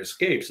container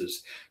escapes,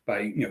 is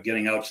by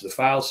getting out to the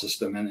file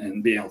system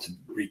and being able to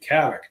wreak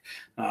havoc.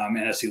 And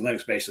SE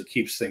Linux basically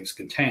keeps things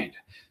contained.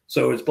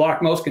 So it's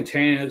blocked most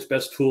containers.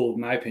 Best tool, in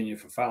my opinion,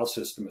 for file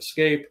system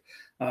escape.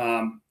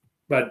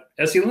 But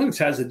SE Linux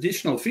has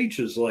additional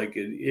features, like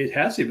it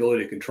has the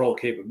ability to control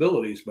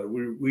capabilities, but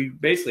we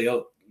basically,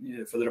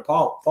 for the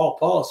default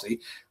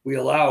policy, we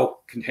allow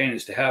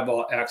containers to have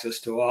access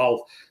to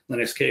all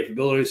Linux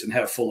capabilities and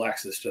have full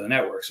access to the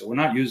network. So we're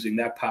not using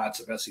that parts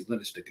of SE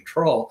Linux to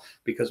control,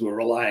 because we're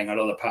relying on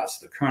other parts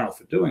of the kernel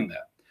for doing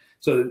that.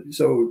 So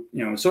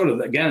sort of,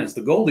 again, it's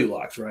the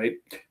Goldilocks, right,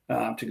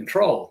 to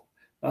control.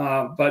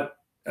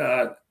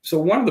 So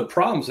one of the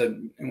problems that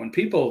when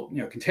people,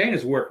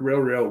 containers work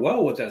real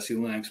well with SE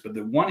Linux, but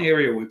the one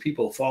area where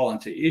people fall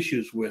into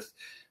issues with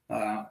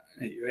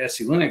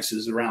SE Linux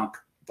is around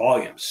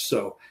volumes.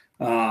 So,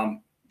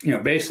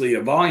 basically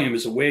a volume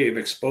is a way of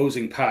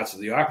exposing parts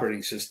of the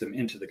operating system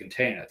into the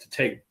container, to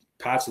take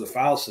parts of the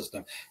file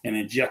system and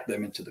inject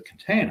them into the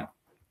container.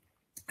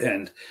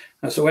 And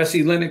so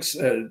SE Linux,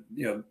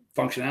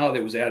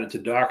 functionality was added to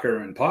Docker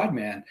and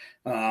Podman.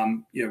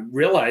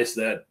 Realized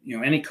that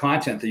any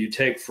content that you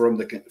take from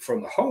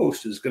the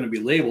host is going to be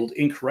labeled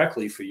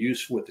incorrectly for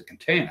use with the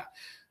container.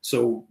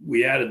 So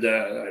we added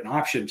an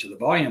option to the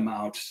volume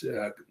mount,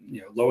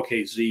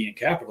 lowercase z and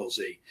capital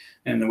Z.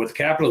 And then what the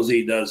capital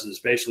Z does is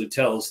basically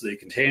tells the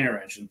container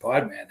engine,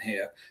 Podman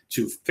here,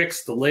 to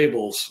fix the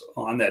labels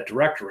on that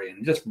directory,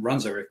 and just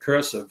runs a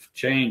recursive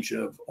change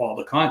of all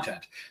the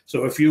content.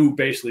 So if you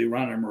basically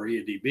run a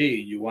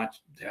MariaDB and you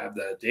want to have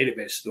the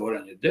database stored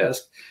on your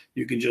disk,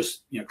 you can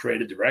just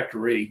create a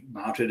directory,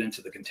 mount it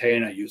into the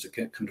container, use a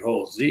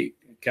control Z,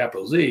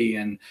 capital Z,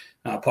 and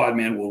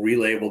Podman will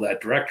relabel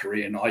that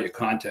directory, and all your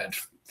content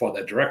for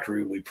that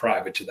directory will be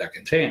private to that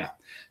container.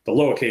 The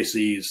lowercase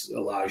z's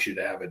allows you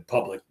to have it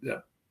public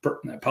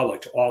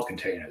to all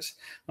containers,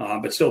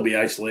 but still be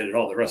isolated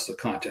all the rest of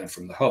the content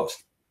from the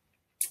host.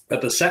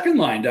 But the second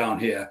line down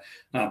here,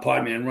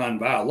 Podman run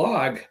var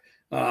log,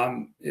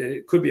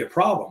 it could be a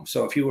problem.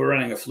 So if you were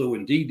running a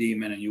fluent D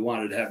daemon and you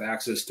wanted to have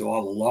access to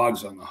all the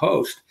logs on the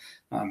host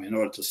in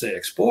order to, say,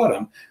 export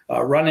them,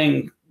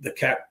 running the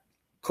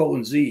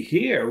 :Z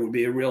here would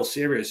be a real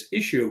serious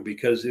issue,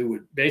 because it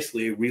would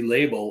basically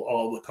relabel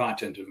all the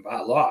content in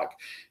var log.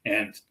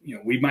 And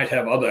we might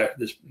have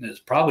there's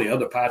probably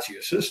other parts of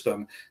your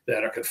system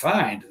that are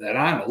confined, that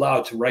aren't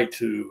allowed to write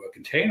to a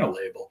container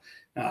label,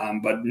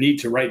 but need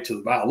to write to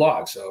the var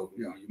log. So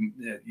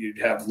you'd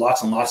have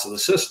lots and lots of the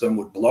system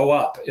would blow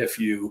up if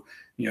you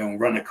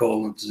run a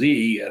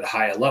 :Z at a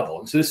higher level.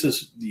 And so this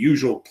is the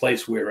usual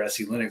place where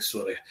SE Linux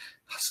sort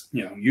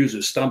of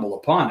users stumble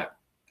upon it.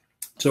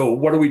 So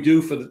what do we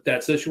do for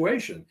that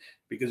situation?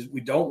 Because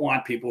we don't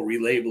want people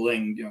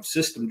relabeling,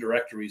 system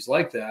directories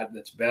like that.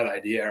 That's a bad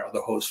idea, or the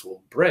host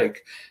will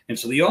break. And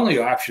so the only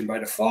option by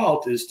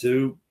default is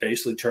to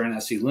basically turn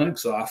SE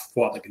Linux off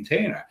for the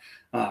container,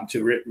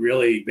 to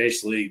really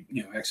basically,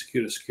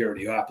 execute a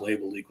security op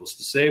labeled equals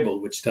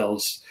disabled, which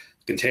tells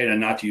the container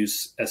not to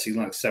use SE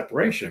Linux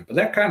separation. But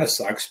that kind of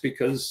sucks,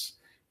 because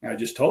I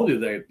just told you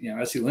that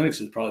SE Linux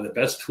is probably the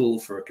best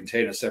tool for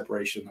container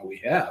separation that we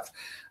have,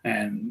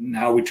 and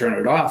now we turn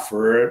it off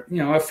for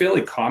a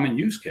fairly common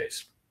use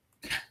case.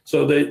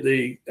 So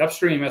the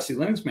upstream SE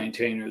Linux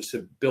maintainers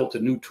have built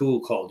a new tool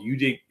called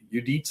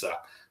Uditsa,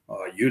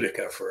 or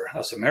Utica for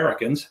us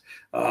Americans.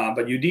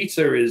 But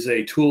Uditsa is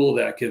a tool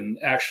that can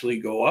actually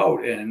go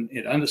out and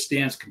it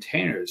understands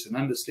containers and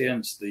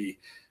understands the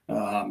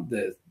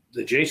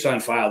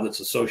JSON file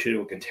that's associated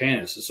with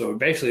containers. So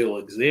basically it will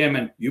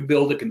examine, you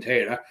build a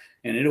container,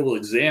 and it will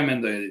examine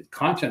the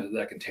content of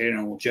that container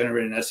and will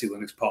generate an SE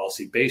Linux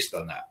policy based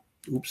on that.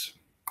 Oops.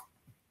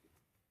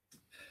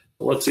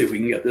 So let's see if we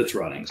can get this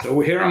running. So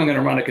here I'm going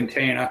to run a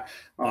container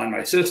on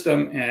my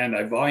system, and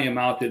I volume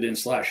mounted in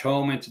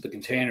 /home into the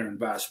container in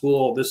var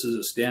spool. This is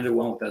a standard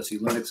one with SE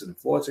Linux in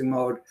enforcing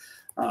mode.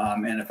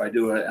 And if I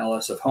do an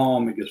ls of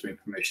home, it gives me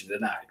permission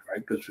denied,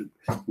 right? Because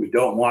we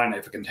don't want,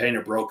 if a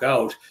container broke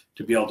out,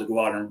 to be able to go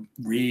out and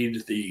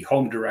read the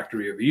home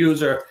directory of a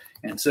user.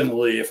 And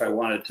similarly, if I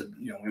wanted to,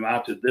 we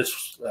mounted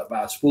this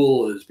var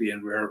spool as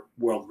being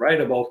world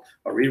writable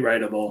or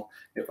rewritable.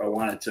 If I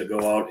wanted to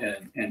go out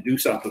and do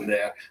something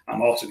there,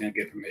 I'm also going to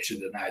get permission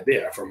denied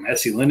there. From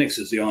SE Linux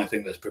is the only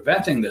thing that's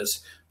preventing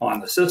this on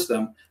the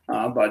system,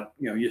 but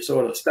you're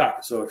sort of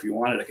stuck. So if you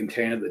wanted a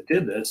container that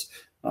did this,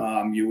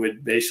 you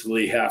would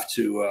basically have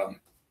to,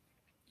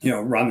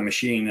 run the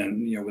machine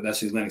and, with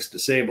SE Linux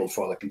disabled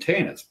for the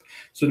containers.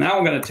 So now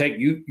I'm going to take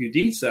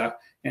Uditsa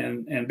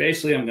and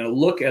basically I'm going to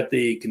look at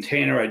the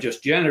container I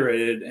just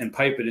generated and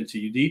pipe it into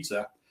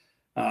Uditsa.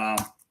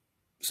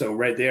 so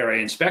right there, I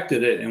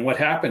inspected it, and what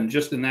happened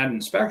just in that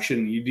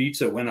inspection,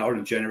 UDITSA went out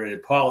and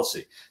generated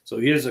policy. So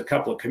here's a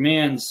couple of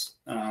commands.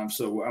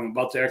 So I'm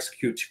about to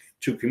execute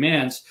 2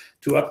 commands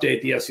to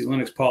update the SE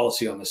Linux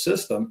policy on the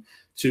system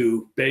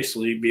to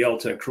basically be able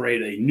to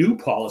create a new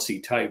policy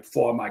type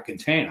for my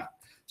container.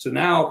 So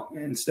now,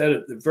 instead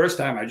of the first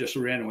time, I just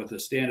ran with a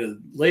standard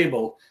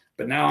label,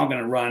 but now I'm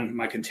going to run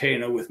my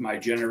container with my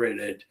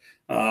generated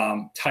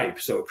type.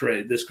 So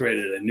this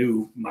created a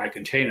new my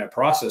container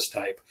process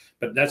type,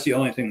 but that's the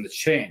only thing that's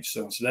changed.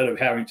 So instead of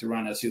having to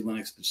run SE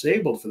Linux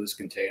disabled for this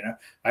container,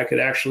 I could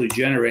actually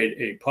generate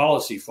a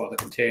policy for the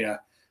container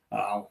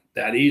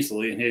that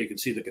easily. And here you can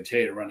see the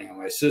container running on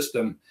my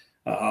system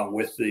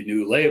with the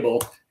new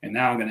label. And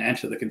now I'm going to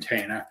enter the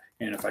container.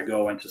 And if I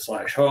go into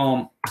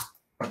 /home,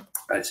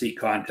 I see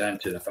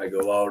content. And if I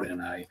go out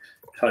and I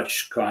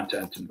touch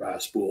content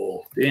and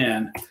spool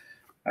in,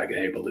 I can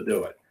able to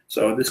do it.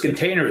 So this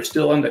container is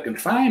still under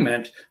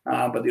confinement,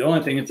 but the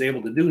only thing it's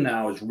able to do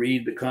now is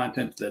read the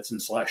content that's in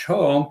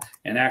 /home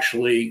and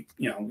actually,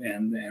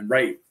 and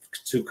write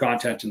to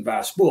content in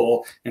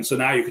spool. And so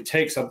now you could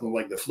take something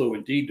like the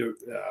fluentd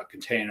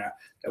container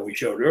that we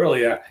showed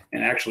earlier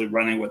and actually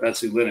running with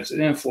SE Linux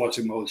in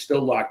enforcing mode,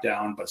 still locked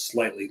down, but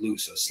slightly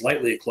looser,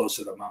 slightly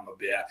closer to Mama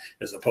Bear,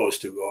 as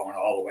opposed to going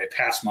all the way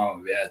past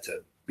Mama Bear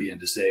to being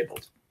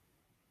disabled.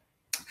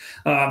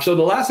 So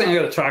the last thing I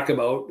got to talk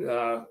about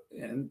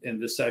in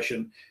this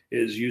session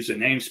is user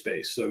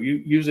namespace. So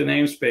user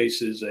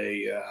namespace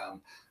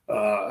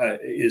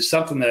is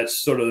something that's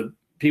sort of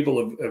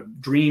people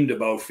have dreamed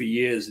about for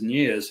years and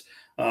years.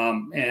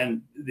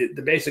 And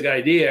the basic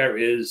idea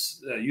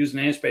is user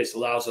namespace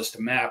allows us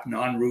to map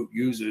non-root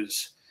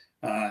users,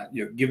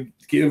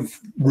 give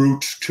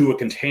root to a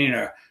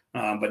container,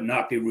 but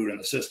not be root in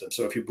the system.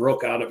 So if you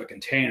broke out of a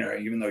container,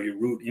 even though you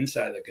root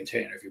inside the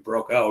container, if you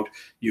broke out,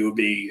 you would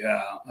be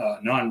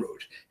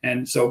non-root.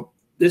 And so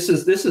this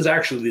is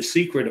actually the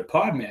secret of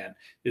Podman.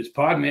 Is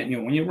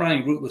Podman, when you're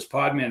running rootless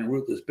Podman and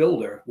rootless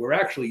Buildah, we're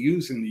actually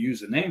using the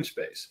user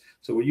namespace.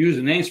 So a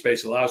user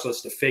namespace allows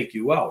us to fake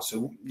you out.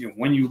 So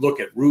when you look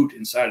at root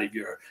inside of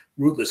your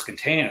rootless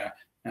container,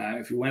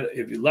 if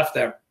you left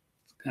that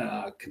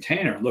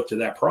container and looked at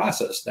that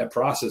process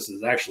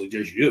is actually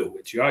just you.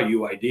 It's your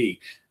UID.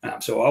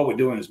 So all we're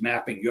doing is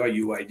mapping your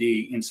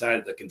UID inside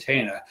of the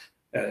container,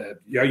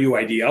 your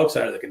UID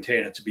outside of the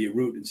container to be a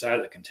root inside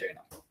of the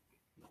container.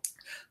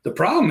 The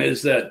problem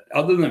is that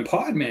other than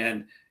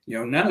Podman,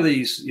 none of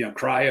these,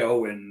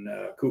 CRI-O and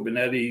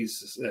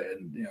Kubernetes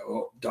and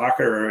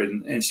Docker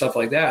and stuff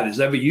like that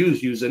has ever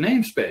used user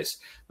namespace.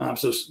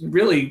 So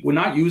really, we're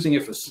not using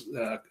it for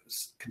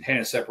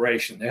container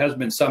separation. There has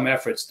been some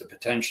efforts to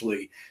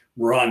potentially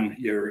run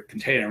your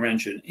container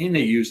engine in a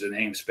user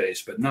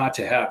namespace, but not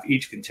to have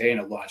each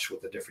container launched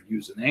with a different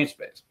user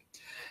namespace.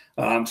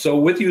 So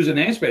with user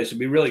namespace, it'd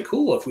be really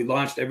cool if we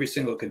launched every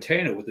single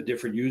container with a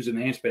different user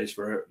namespace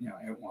for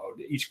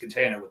each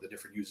container with a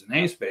different user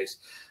namespace.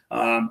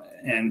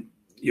 And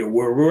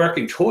we're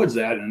working towards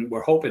that, and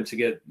we're hoping to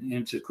get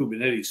into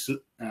Kubernetes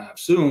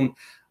soon.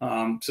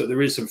 So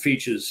there is some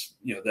features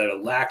that are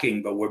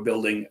lacking, but we're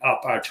building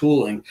up our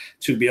tooling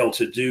to be able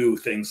to do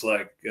things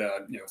like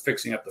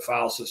fixing up the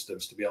file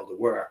systems to be able to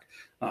work.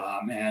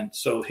 And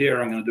so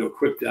here I'm going to do a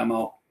quick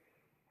demo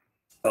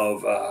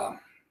of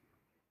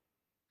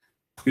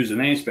user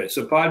namespace.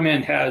 So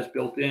Podman has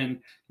built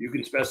in, you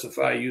can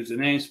specify user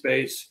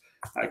namespace.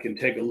 I can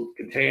take a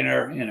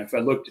container, and if I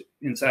looked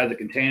inside the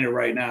container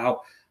right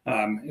now,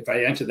 if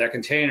I enter that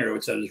container,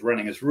 it says it's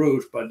running as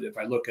root. But if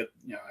I look at,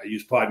 I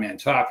use Podman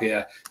top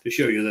here to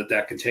show you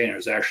that container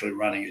is actually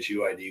running as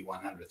UID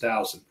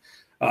 100,000.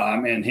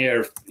 And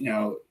here,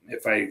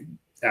 if I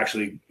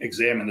actually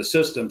examine the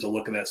system to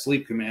look at that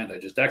sleep command I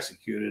just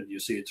executed, you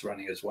see it's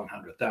running as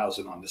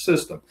 100,000 on the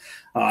system.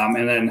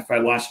 And then if I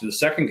launch the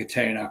second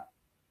container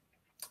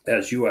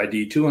as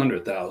UID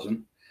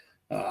 200,000,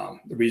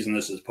 the reason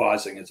this is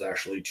pausing is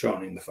actually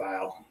churning the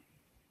file.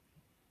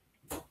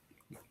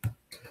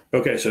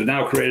 Okay, so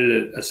now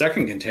created a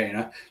second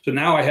container. So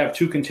now I have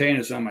 2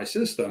 containers on my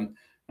system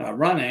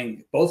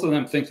running. Both of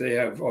them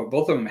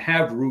both of them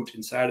have root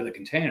inside of the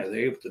container.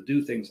 They're able to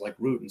do things like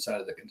root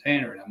inside of the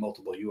container and have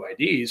multiple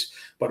UIDs.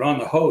 But on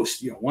the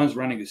host, one's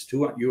running as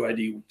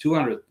UID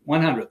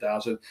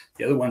 100,000.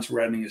 The other one's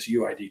running as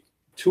UID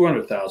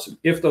 200,000.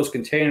 If those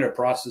container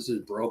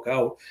processes broke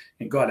out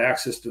and got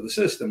access to the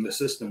system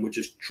would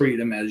just treat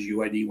them as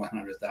UID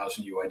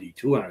 100,000, UID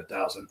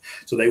 200,000.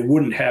 So they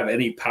wouldn't have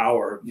any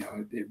power.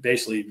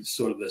 Basically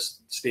sort of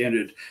this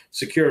standard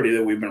security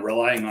that we've been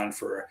relying on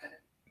for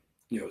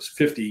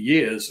 50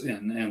 years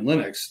in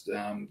Linux.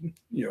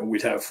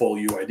 We'd have full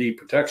UID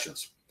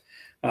protections.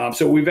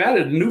 So we've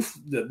added a new.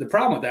 The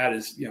problem with that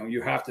is,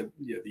 you have to.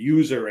 The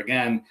user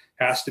again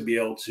has to be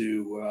able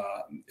to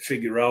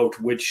figure out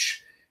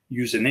which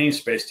user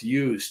namespace to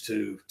use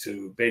to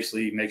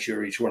basically make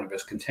sure each one of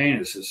his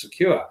containers is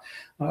secure.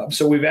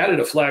 So we've added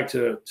a flag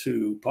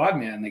to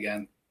Podman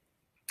again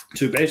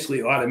to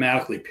basically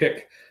automatically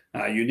pick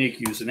unique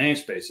user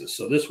namespaces.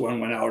 So this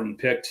one went out and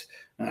picked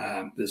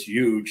this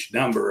huge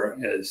number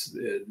as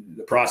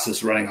the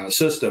process running on the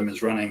system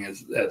is running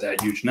at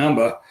that huge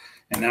number.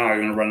 And now you're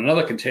going to run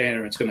another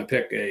container. It's going to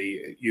pick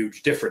a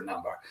huge different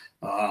number.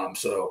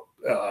 So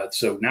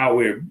now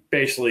we're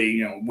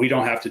basically, we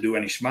don't have to do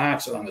any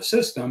smarts on the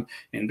system.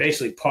 And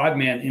basically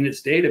Podman in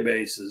its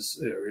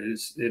databases or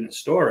in its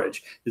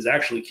storage is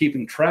actually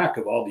keeping track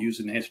of all the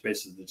user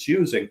namespaces it's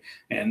using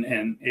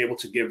and able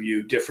to give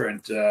you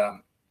different,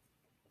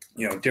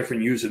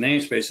 different user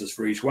namespaces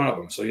for each one of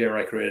them. So here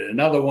I created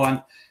another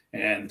one.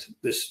 And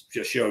this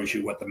just shows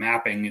you what the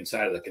mapping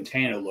inside of the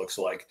container looks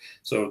like.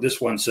 So this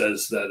one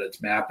says that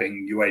it's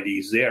mapping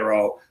UID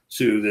 0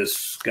 to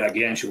this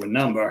gargantuan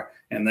number.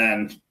 And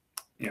then,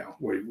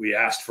 we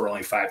asked for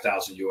only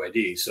 5,000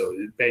 UIDs. So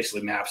it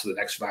basically maps the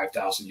next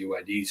 5,000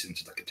 UIDs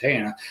into the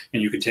container,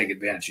 and you can take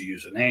advantage of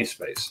user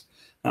namespace.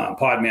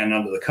 Podman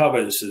under the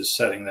covers is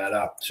setting that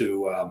up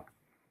to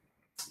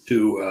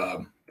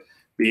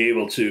be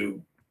able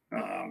to,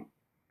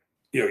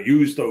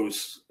 use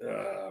those,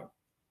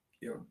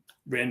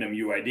 random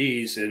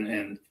UIDs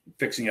and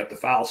fixing up the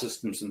file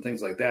systems and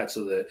things like that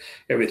so that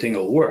everything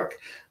will work.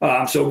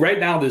 So right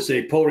now there's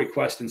a pull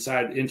request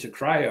into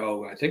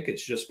CRI-O. I think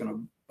it's just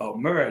been about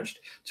merged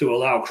to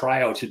allow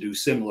CRI-O to do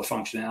similar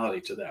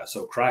functionality to that.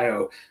 So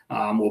CRI-O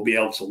will be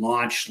able to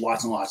launch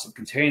lots and lots of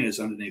containers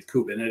underneath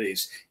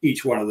Kubernetes,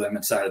 each one of them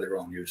inside of their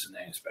own user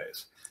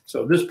namespace.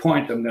 So at this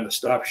point, I'm going to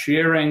stop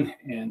sharing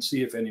and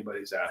see if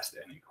anybody's asked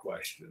any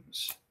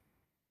questions.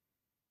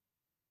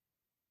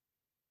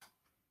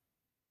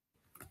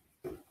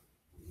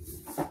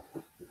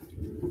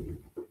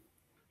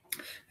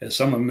 Has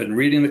someone been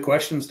reading the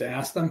questions to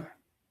ask them?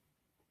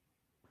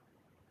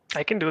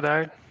 I can do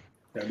that.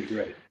 That'd be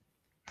great.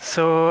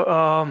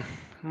 So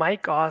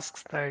Mike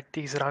asks that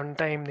these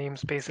runtime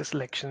namespaces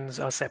selections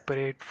are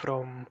separate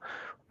from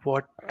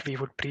what we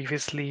would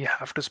previously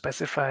have to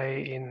specify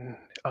in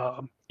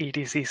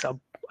etc sub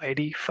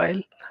ID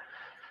file.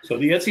 So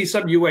the etc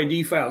sub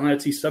UID file and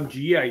etc sub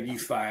GID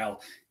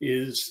file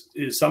is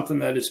something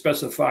that is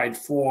specified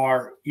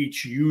for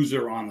each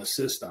user on the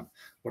system.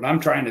 What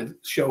I'm trying to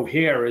show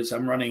here is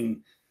I'm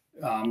running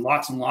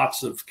lots and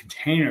lots of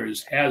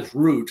containers as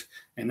root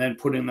and then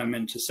putting them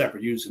into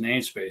separate user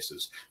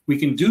namespaces. We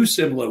can do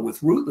similar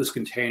with rootless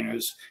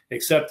containers,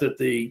 except that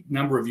the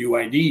number of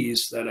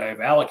UIDs that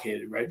I've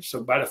allocated, right?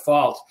 So by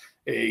default,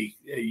 a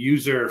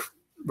user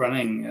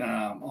running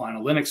on a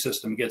Linux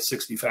system gets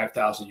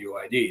 65,000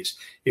 UIDs.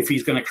 If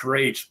he's going to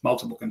create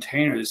multiple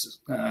containers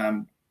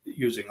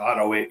using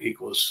auto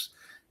equals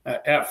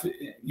F,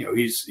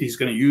 he's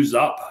going to use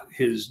up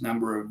his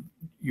number of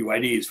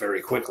UIDs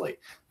very quickly,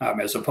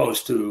 as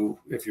opposed to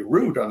if you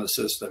root on the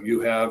system,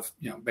 you have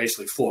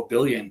basically 4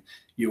 billion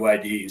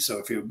UIDs. So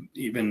if you're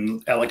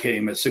even allocating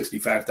them at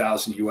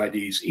 65,000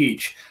 UIDs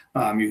each,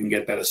 you can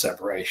get better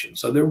separation.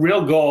 So the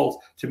real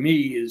goal to me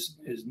is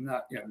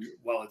not,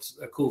 while it's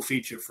a cool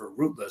feature for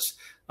rootless,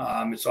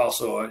 it's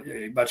also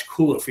a much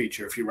cooler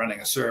feature if you're running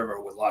a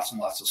server with lots and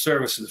lots of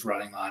services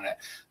running on it,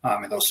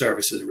 and those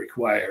services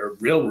require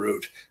real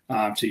root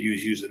to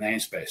use user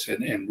namespace.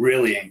 And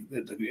really,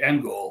 the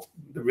end goal,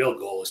 the real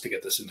goal is to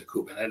get this into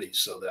Kubernetes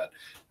so that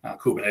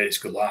Kubernetes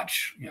could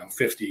launch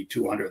 50,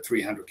 200,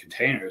 300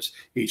 containers,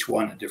 each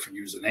one in different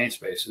user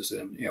namespaces.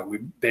 And we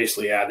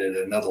basically added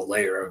another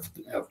layer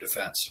of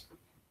defense.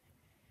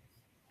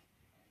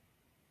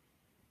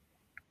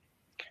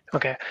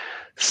 Okay,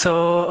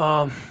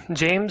 so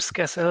James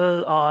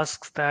Kessel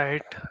asks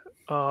that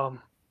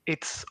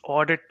it's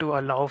ordered to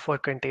allow for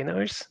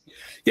containers.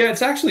 Yeah,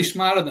 it's actually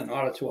smarter than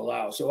order to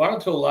allow. So order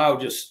to allow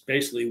just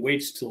basically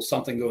waits till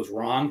something goes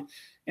wrong,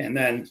 and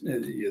then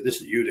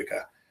this is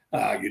Uditsa.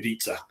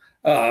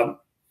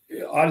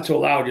 Order to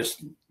allow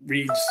just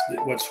reads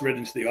what's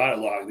written to the audit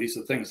log. These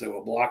are things that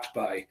were blocked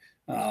by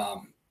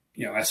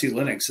SE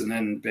Linux, and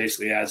then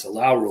basically adds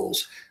allow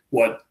rules.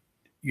 What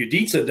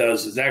Uditsa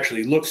does is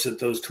actually looks at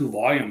those two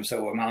volumes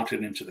that were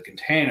mounted into the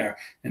container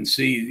and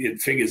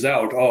it figures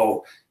out,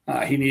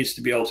 he needs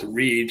to be able to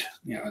read,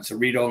 it's a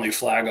read-only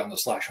flag on the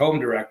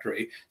 /home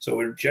directory. So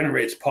it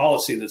generates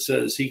policy that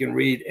says he can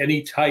read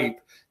any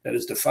type that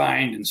is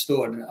defined and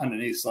stored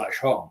underneath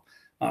 /home.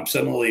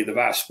 Similarly, the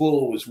VAS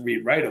spool was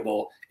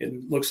read-writable.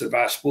 It looks at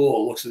VAS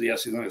spool, looks at the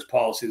SE Linux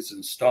policy that's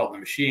installed on the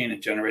machine,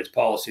 and generates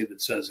policy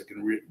that says it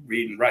can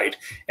read and write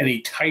any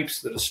types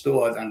that are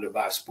stored under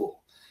VAS spool.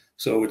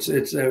 So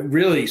it's a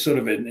really sort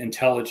of an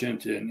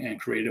intelligent and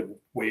creative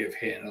way of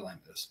handling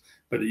this.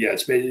 But yeah,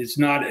 it's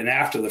not an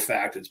after the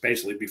fact. It's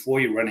basically before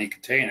you run a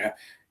container,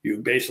 you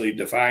basically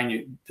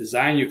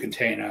design your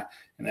container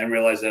and then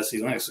realize SE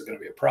Linux is going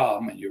to be a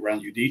problem, and you run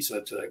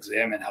Uditsa to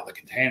examine how the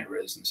container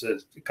is, and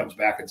it comes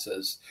back and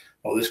says,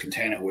 oh, this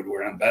container would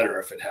run better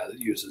if it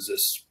uses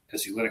this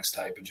SE Linux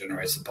type and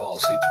generates the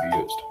policy to be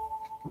used.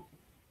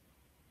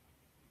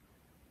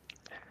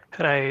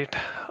 Right.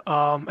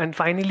 And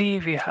finally,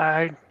 we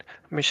had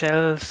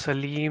Michelle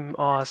Salim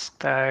ask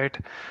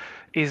that,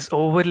 is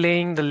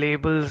overlaying the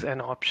labels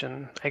an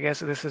option? I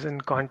guess this is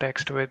in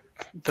context with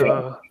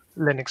the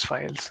Linux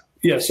files.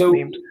 Yeah, so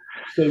named.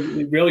 So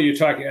really, you're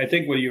talking. I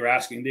think what you're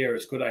asking there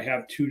is, could I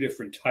have two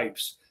different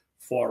types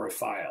for a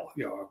file?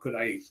 Or could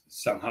I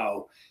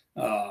somehow,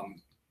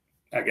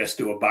 I guess,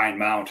 do a bind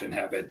mount and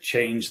have it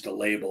change the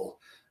label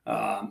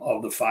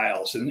of the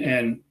files?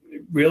 And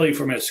really,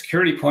 from a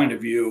security point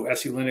of view,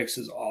 SE Linux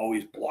has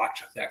always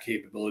blocked that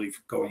capability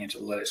from going into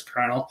the Linux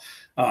kernel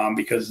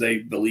because they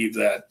believe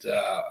that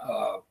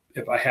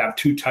if I have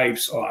two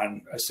types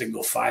on a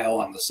single file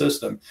on the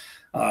system,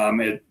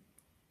 the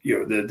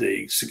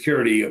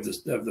security of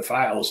the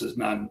files is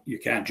none. You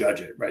can't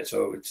judge it, right?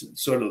 So it's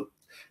sort of,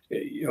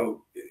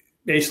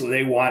 basically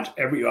they want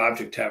every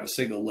object to have a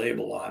single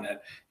label on it,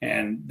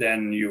 and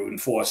then you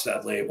enforce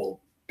that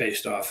label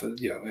based off of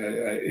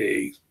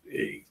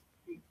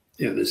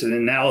there's an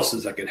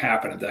analysis that can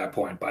happen at that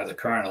point by the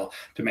kernel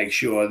to make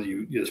sure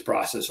that this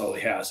process only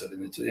has it,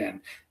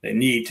 and they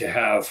need to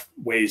have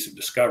ways of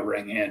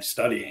discovering and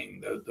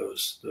studying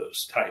those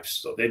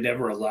types. So they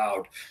never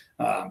allowed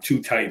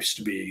two types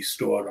to be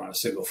stored on a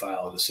single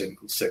file at a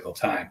single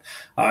time.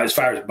 As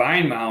far as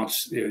bind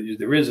mounts,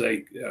 there is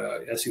a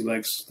SE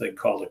Linux thing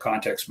called a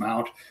context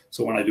mount.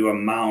 So when I do a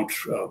mount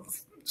of,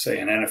 say,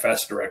 an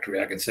NFS directory,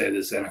 I can say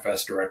this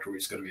NFS directory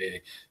is going to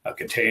be a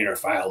container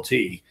file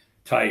T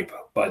type,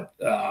 but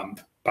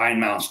bind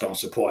mounts don't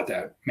support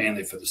that,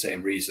 mainly for the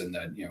same reason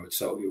that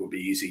so it would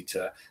be easy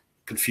to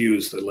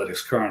confuse the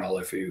Linux kernel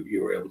if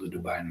you were able to do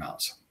bind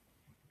mounts.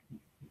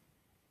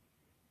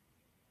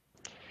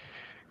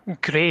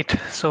 Great.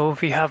 So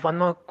we have one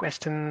more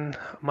question.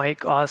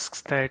 Mike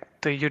asks that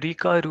the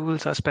Eureka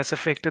rules are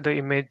specific to the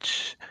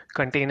image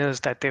containers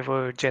that they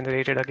were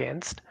generated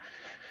against.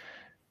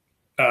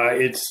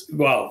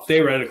 Well,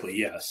 theoretically,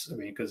 yes. I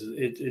mean, because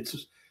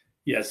it's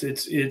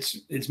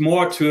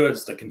more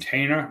towards the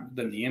container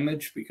than the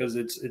image, because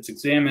it's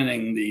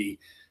examining the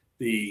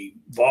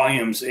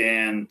volumes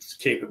and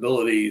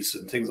capabilities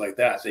and things like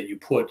that you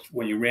put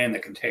when you ran the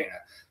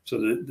container. So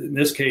in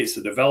this case,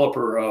 the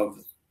developer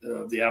of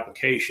the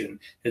application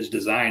has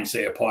designed,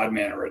 say, a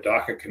Podman or a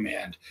Docker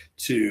command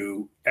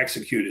to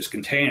execute his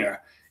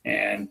container,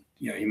 and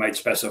you might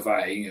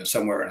specify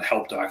somewhere in a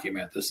help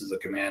document, this is a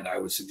command I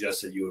would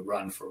suggest that you would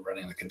run for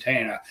running the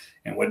container.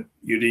 And what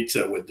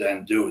Eureka would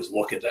then do is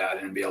look at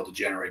that and be able to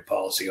generate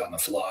policy on the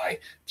fly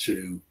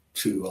to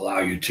allow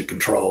you to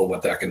control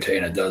what that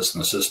container does in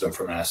the system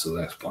from an SE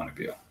Linux point of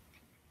view.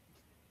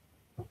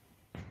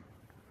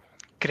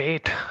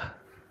 Great.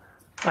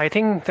 I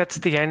think that's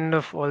the end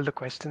of all the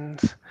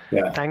questions.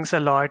 Yeah. Thanks a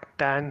lot,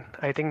 Dan.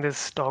 I think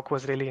this talk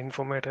was really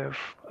informative.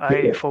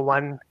 I, for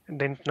one,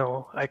 didn't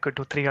know I could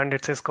do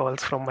 300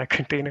 syscalls from my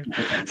container.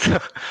 So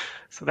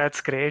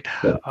that's great.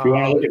 Yeah.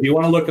 If you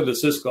want to look at the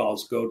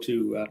syscalls, go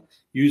to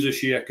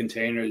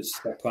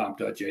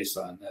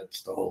usersharecontainers.com.json.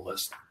 That's the whole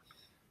list.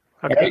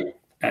 Okay. All right.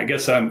 I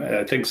guess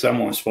I think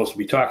someone's supposed to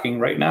be talking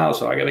right now,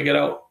 so I got to get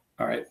out.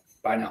 All right.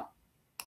 Bye now.